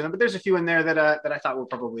a bunch of them, but there's a few in there that I thought were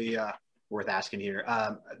probably worth asking here.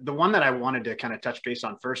 The one that I wanted to kind of touch base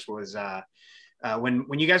on first was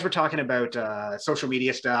when you guys were talking about social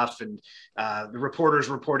media stuff and the reporters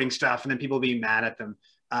reporting stuff and then people being mad at them.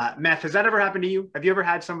 Meth, has that ever happened to you? Have you ever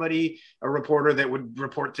had a reporter that would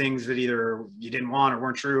report things that either you didn't want or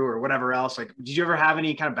weren't true or whatever else? Like, did you ever have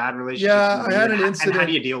any kind of bad relationships? Yeah, I had an incident. And how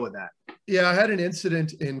do you deal with that? Yeah, I had an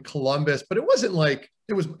incident in Columbus, but it wasn't like,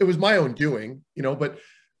 it was my own doing, but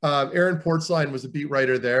Aaron Portzline was the beat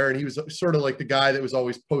writer there, and he was sort of like the guy that was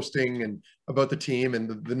always posting and about the team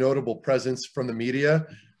and the notable presence from the media.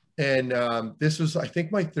 And this was, I think,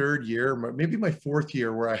 my third year, maybe my fourth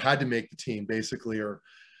year, where I had to make the team, basically,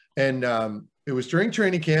 and it was during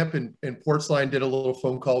training camp, and Portzline did a little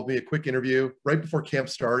phone call with me, a quick interview right before camp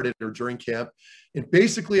started or during camp. And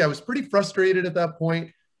basically I was pretty frustrated at that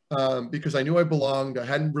point because I knew I belonged. I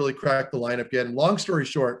hadn't really cracked the lineup yet. And long story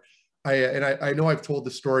short, I know I've told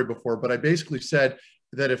this story before, but I basically said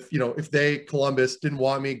that if Columbus didn't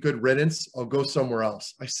want me, good riddance, I'll go somewhere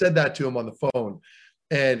else. I said that to him on the phone.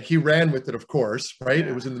 And he ran with it, of course, right?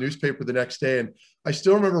 Yeah. It was in the newspaper the next day. And I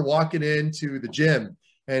still remember walking into the gym,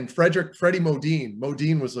 and Freddie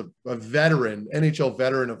Modine was a veteran, NHL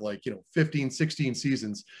veteran of 15, 16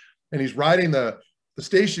 seasons. And he's riding the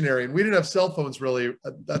stationary, and we didn't have cell phones really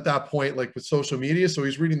at that point, like with social media. So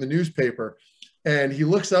he's reading the newspaper, and he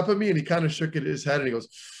looks up at me and he kind of shook his head and he goes,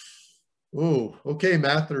 "Oh, okay,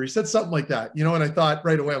 Matt," or he said something like that, and I thought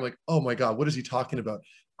right away, I'm like, oh my God, what is he talking about?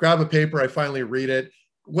 Grab a paper. I finally read it,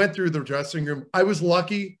 went through the dressing room. I was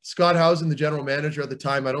lucky. Scott Housen, the general manager at the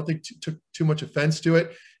time, I don't think took too much offense to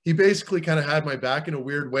it. He basically kind of had my back in a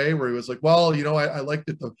weird way, where he was like, well, I like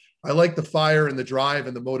the fire and the drive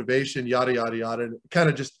and the motivation, yada, yada, yada, and kind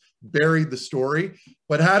of just buried the story.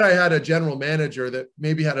 But had I had a general manager that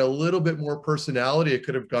maybe had a little bit more personality, it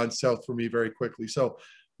could have gone south for me very quickly. So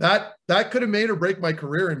that could have made or break my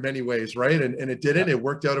career in many ways, right? And it didn't. It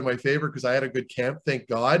worked out in my favor because I had a good camp, thank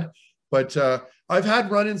God. But I've had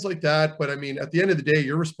run-ins like that. But I mean, at the end of the day,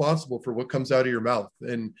 you're responsible for what comes out of your mouth,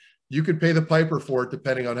 and you could pay the piper for it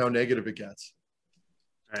depending on how negative it gets.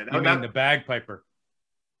 All right, you mean the bagpiper?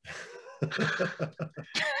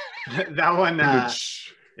 That one,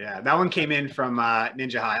 that one came in from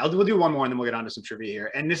Ninja High. We'll do one more, and then we'll get on to some trivia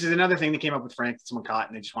here. And this is another thing that came up with Frank that someone caught,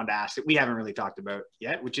 and they just wanted to ask that we haven't really talked about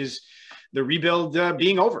yet, which is the rebuild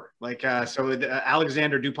being over.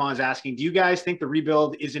 Alexander Dupont is asking, do you guys think the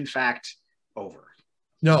rebuild is in fact over?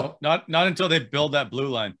 No, not until they build that blue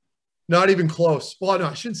line. Not even close. Well, no,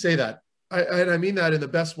 I shouldn't say that. I mean that in the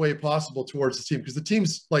best way possible towards the team, because the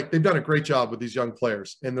team's they've done a great job with these young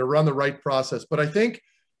players and they're on the right process. But I think,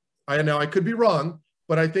 I could be wrong,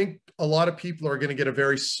 but I think a lot of people are going to get a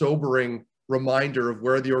very sobering reminder of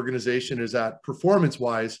where the organization is at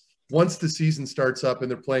performance-wise once the season starts up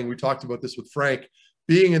and they're playing. We talked about this with Frank,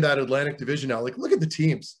 being in that Atlantic division now. Look at the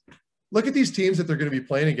teams. Look at these teams that they're going to be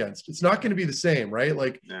playing against. It's not going to be the same, right?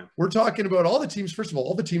 We're talking about all the teams. First of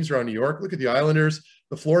all the teams around New York. Look at the Islanders,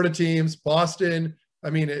 the Florida teams, Boston. I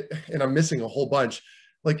mean, and I'm missing a whole bunch.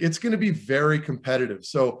 It's going to be very competitive.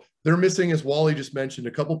 So they're missing, as Wally just mentioned,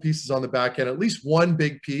 a couple pieces on the back end, at least one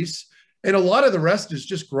big piece. And a lot of the rest is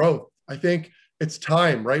just growth. I think it's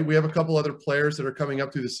time, right? We have a couple other players that are coming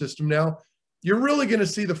up through the system now. You're really going to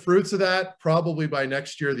see the fruits of that probably by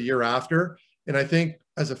next year, the year after. And I think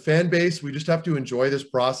as a fan base, we just have to enjoy this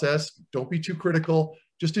process. Don't be too critical.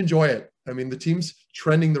 Just enjoy it. I mean, the team's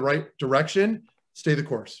trending the right direction. Stay the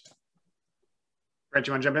course. Brent,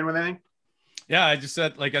 you want to jump in with anything? Yeah, I just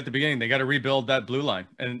said, at the beginning, they got to rebuild that blue line.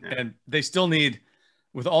 And they still need,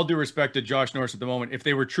 with all due respect to Josh Norris at the moment, if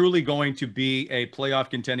they were truly going to be a playoff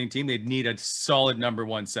contending team, they'd need a solid number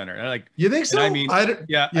one center. You think so? I mean, I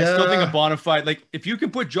still think a bona fide, if you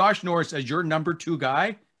can put Josh Norris as your number two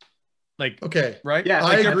guy, okay, right? Yeah,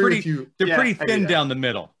 I agree with you. They're pretty thin down the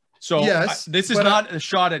middle. So yes, this is not a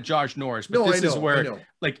shot at Josh Norris, but this is where,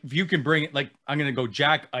 if you can bring it, I'm going to go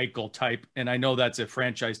Jack Eichel type, and I know that's a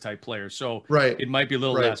franchise type player, so it might be a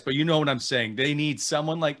little less, but you know what I'm saying. They need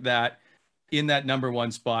someone like that in that number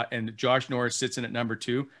one spot, and Josh Norris sits in at number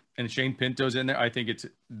two, and Shane Pinto's in there. I think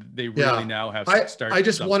they really now have started. I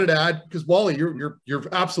just wanted to add, because Wally, you're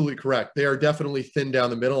absolutely correct. They are definitely thin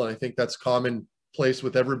down the middle, and I think that's commonplace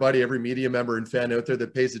with everybody, every media member and fan out there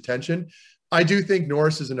that pays attention. I do think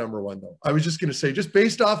Norris is a number one, though. I was just going to say, just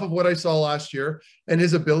based off of what I saw last year and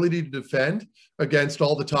his ability to defend against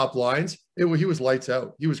all the top lines, he was lights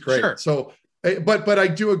out. He was great. Sure. So, but I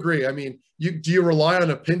do agree. I mean, do you rely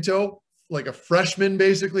on a Pinto, like a freshman,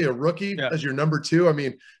 basically a rookie as your number two? I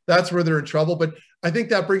mean, that's where they're in trouble. But I think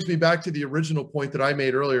that brings me back to the original point that I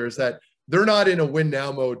made earlier, is that they're not in a win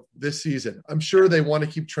now mode this season. I'm sure they want to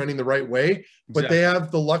keep trending the right way, but they have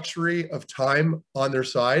the luxury of time on their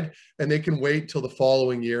side, and they can wait till the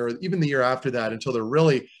following year, or even the year after that, until they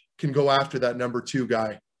really can go after that number two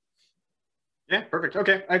guy. Yeah, perfect.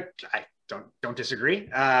 Okay. I don't disagree.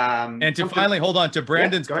 And to finally hold on to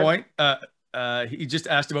Brandon's point, he just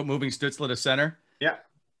asked about moving Stützle to center. Yeah.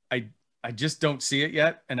 I just don't see it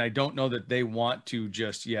yet, and I don't know that they want to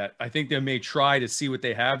just yet. I think they may try to see what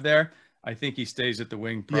they have there. I think he stays at the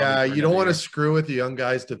wing. Yeah, you don't want to screw with the young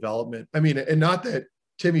guy's development. I mean, and not that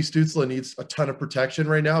Timmy Stützle needs a ton of protection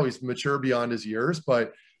right now. He's mature beyond his years,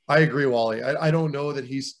 but I agree, Wally. I don't know that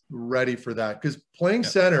he's ready for that, because playing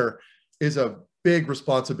center is a big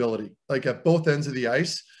responsibility, at both ends of the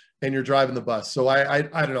ice, and you're driving the bus. So I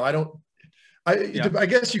don't know. I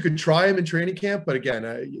guess you could try him in training camp, but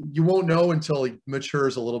again, you won't know until he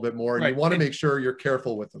matures a little bit more, and you want to make sure you're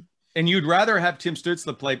careful with him. And you'd rather have Tim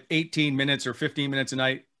Stützle play 18 minutes or 15 minutes a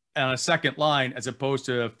night on a second line as opposed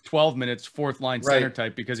to 12 minutes, fourth line center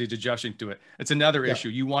type, because he's adjusting to it. It's another issue.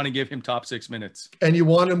 You want to give him top 6 minutes. And you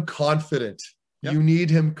want him confident. You need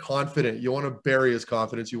him confident. You want to bury his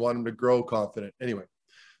confidence. You want him to grow confident. Anyway,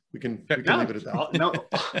 we can leave it at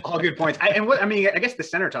that. All good points. I guess the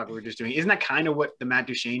center talk we were just doing, isn't that kind of what the Matt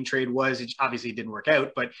Duchene trade was? It obviously didn't work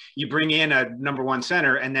out, but you bring in a number one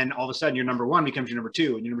center, and then all of a sudden your number one becomes your number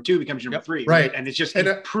two, and your number two becomes your number three. Right. And it's just,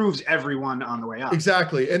 it proves everyone on the way up.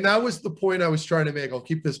 Exactly. And that was the point I was trying to make. I'll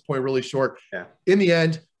keep this point really short. Yeah. In the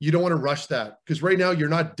end, you don't want to rush that, because right now you're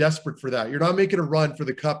not desperate for that. You're not making a run for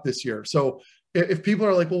the cup this year. So if people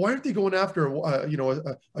are like, well, why aren't they going after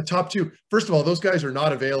a top two? First of all, those guys are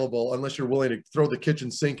not available unless you're willing to throw the kitchen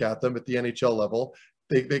sink at them at the NHL level.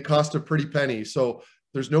 They cost a pretty penny. So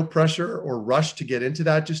there's no pressure or rush to get into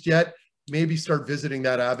that just yet. Maybe start visiting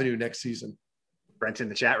that avenue next season. Brent's in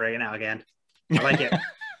the chat right now again. I like it.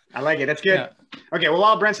 I like it. That's good. Yeah. Okay. Well,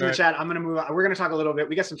 while Brent's in the chat, I'm going to move on. We're going to talk a little bit.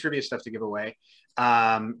 We got some trivia stuff to give away.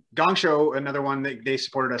 Gong Show, another one that they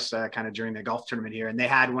supported us kind of during the golf tournament here. And they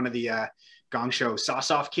had one of the Gong Show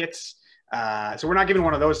sauce-off kits. So we're not giving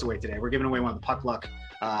one of those away today. We're giving away one of the Puck Luck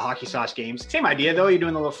hockey sauce games. Same idea though. You're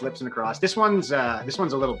doing the little flips and across. This one's a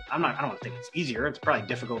little. I don't think it's easier. It's probably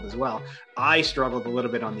difficult as well. I struggled a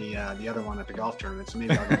little bit on the other one at the golf tournament, so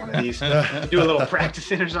maybe I'll get one of these, do a little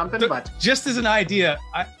practicing or something. But just as an idea,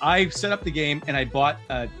 I set up the game and I bought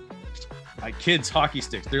my kids' hockey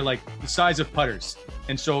sticks. They're like the size of putters.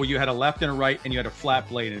 And so you had a left and a right, and you had a flat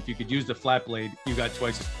blade. And if you could use the flat blade, you got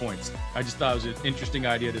twice as points. I just thought it was an interesting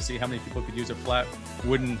idea to see how many people could use a flat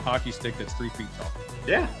wooden hockey stick that's 3 feet tall.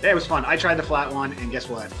 Yeah, it was fun. I tried the flat one, and guess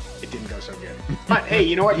what? It didn't go so good. But hey,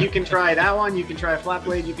 you know what? You can try that one. You can try a flat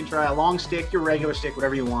blade. You can try a long stick, your regular stick,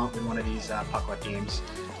 whatever you want in one of these Puck Luck games.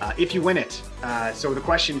 If you win it. So the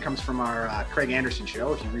question comes from our Craig Anderson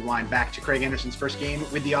show. If you rewind back to Craig Anderson's first game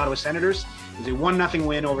with the Ottawa Senators, it was a 1-0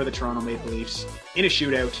 win over the Toronto Maple Leafs in a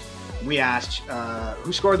shootout. We asked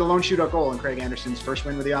who scored the lone shootout goal in Craig Anderson's first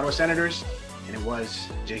win with the Ottawa Senators, and it was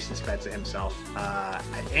Jason Spezza himself.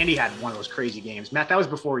 And he had one of those crazy games. Matt, that was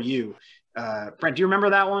before you. Brent, do you remember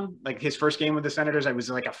that one? Like his first game with the Senators, I was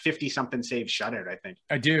like a 50-something save shutout, I think.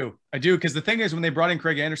 I do. Because the thing is, when they brought in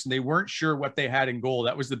Craig Anderson, they weren't sure what they had in goal.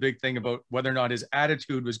 That was the big thing about whether or not his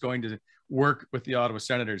attitude was going to work with the Ottawa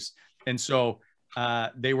Senators. And so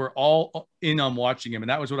they were all in on watching him. And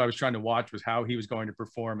that was what I was trying to watch, was how he was going to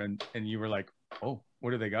perform. And you were like, oh,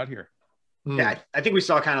 what do they got here? Yeah, I think we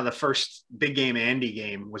saw kind of the first big game Andy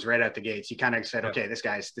game was right out the gates. He kind of said, okay, this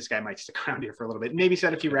guy might stick around here for a little bit. Maybe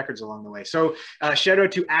set a few records along the way. So shout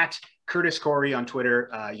out to @CurtisCorey on Twitter.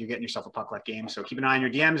 You're getting yourself a Puck Luck game. So keep an eye on your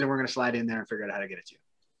DMs, and we're going to slide in there and figure out how to get it to you.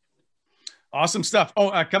 Awesome stuff.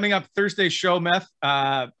 Coming up Thursday's show, Meth.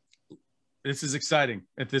 This is exciting.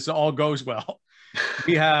 If this all goes well,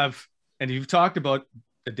 we have, and you've talked about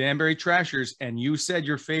the Danbury Trashers, and you said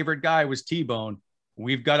your favorite guy was T-Bone.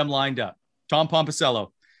 We've got him lined up. Tom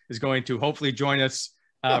Pomposello is going to hopefully join us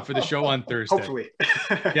for the show on Thursday. Hopefully.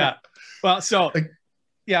 Yeah. Well, so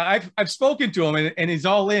yeah, I've spoken to him and he's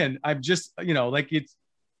all in. I'm just,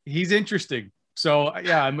 he's interesting. So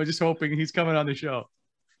yeah, I'm just hoping he's coming on the show.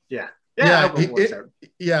 Yeah. I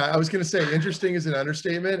was going to say interesting is an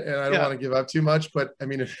understatement, and I don't want to give up too much, but I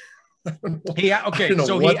mean, he asked if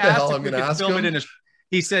we could film it in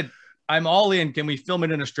he said, I'm all in. Can we film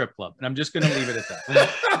it in a strip club? And I'm just going to leave it at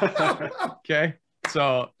that. Okay.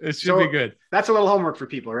 So it should be good. That's a little homework for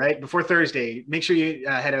people, right? Before Thursday, make sure you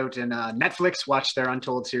head out and Netflix, watch their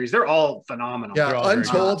Untold series. They're all phenomenal. Yeah.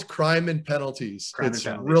 Untold Crime and Penalties. It's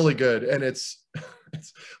really good. And it's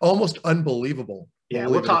almost unbelievable. Yeah.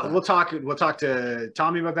 We'll talk to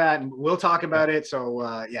Tommy about that, and we'll talk about it.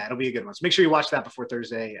 So it'll be a good one. So make sure you watch that before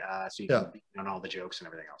Thursday. So you can be on all the jokes and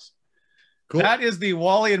everything else. Cool. That is the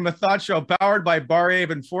Wally and Methot show, powered by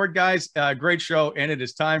Barhaven Ford, guys. Great show, and it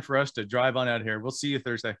is time for us to drive on out here. We'll see you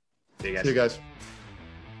Thursday. See you guys.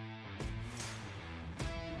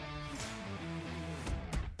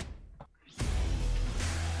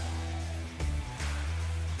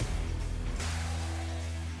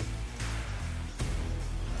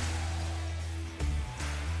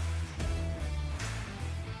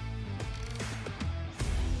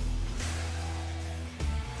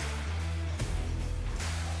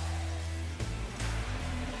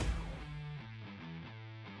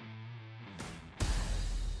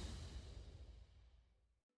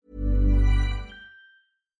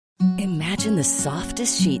 Imagine the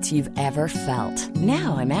softest sheets you've ever felt.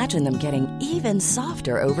 Now imagine them getting even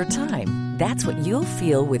softer over time. That's what you'll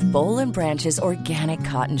feel with Boll & Branch's organic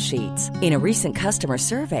cotton sheets. In a recent customer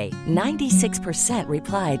survey, 96%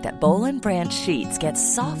 replied that Boll & Branch sheets get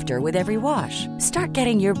softer with every wash. Start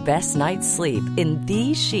getting your best night's sleep in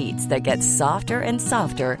these sheets that get softer and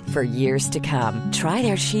softer for years to come. Try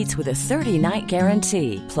their sheets with a 30-night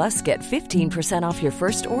guarantee. Plus, get 15% off your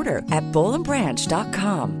first order at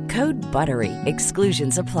bollandbranch.com. Code BUTTERY.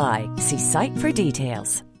 Exclusions apply. See site for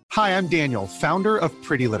details. Hi, I'm Daniel, founder of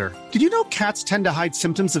Pretty Litter. Did you know cats tend to hide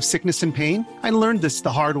symptoms of sickness and pain? I learned this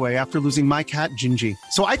the hard way after losing my cat, Gingy.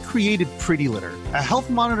 So I created Pretty Litter, a health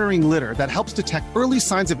monitoring litter that helps detect early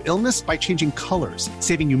signs of illness by changing colors,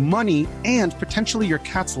 saving you money and potentially your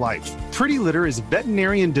cat's life. Pretty Litter is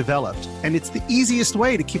veterinarian developed, and it's the easiest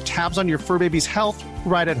way to keep tabs on your fur baby's health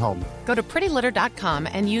right at home. Go to prettylitter.com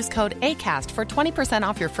and use code ACAST for 20%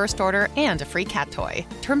 off your first order and a free cat toy.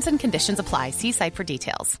 Terms and conditions apply. See site for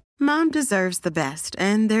details. Mom deserves the best,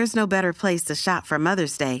 and there's no better place to shop for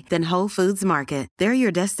Mother's Day than Whole Foods Market. They're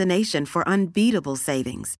your destination for unbeatable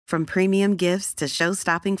savings, from premium gifts to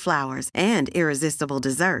show-stopping flowers and irresistible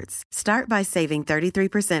desserts. Start by saving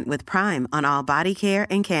 33% with Prime on all body care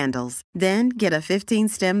and candles. Then get a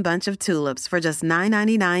 15-stem bunch of tulips for just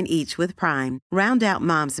 $9.99 each with Prime. Round out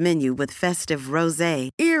Mom's menu with festive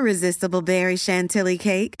rosé, irresistible berry chantilly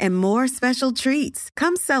cake, and more special treats.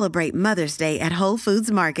 Come celebrate Mother's Day at Whole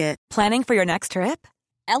Foods Market. Planning for your next trip?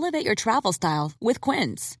 Elevate your travel style with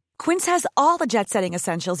Quince. Quince has all the jet-setting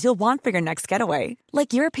essentials you'll want for your next getaway,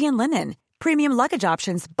 like European linen, premium luggage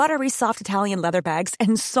options, buttery soft Italian leather bags,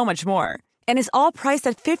 and so much more. And is all priced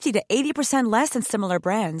at 50 to 80% less than similar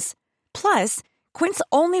brands. Plus, Quince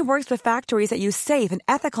only works with factories that use safe and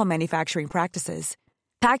ethical manufacturing practices.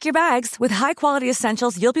 Pack your bags with high-quality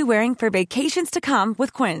essentials you'll be wearing for vacations to come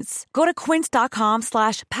with Quince. Go to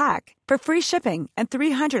quince.com/pack for free shipping and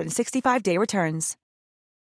 365-day returns.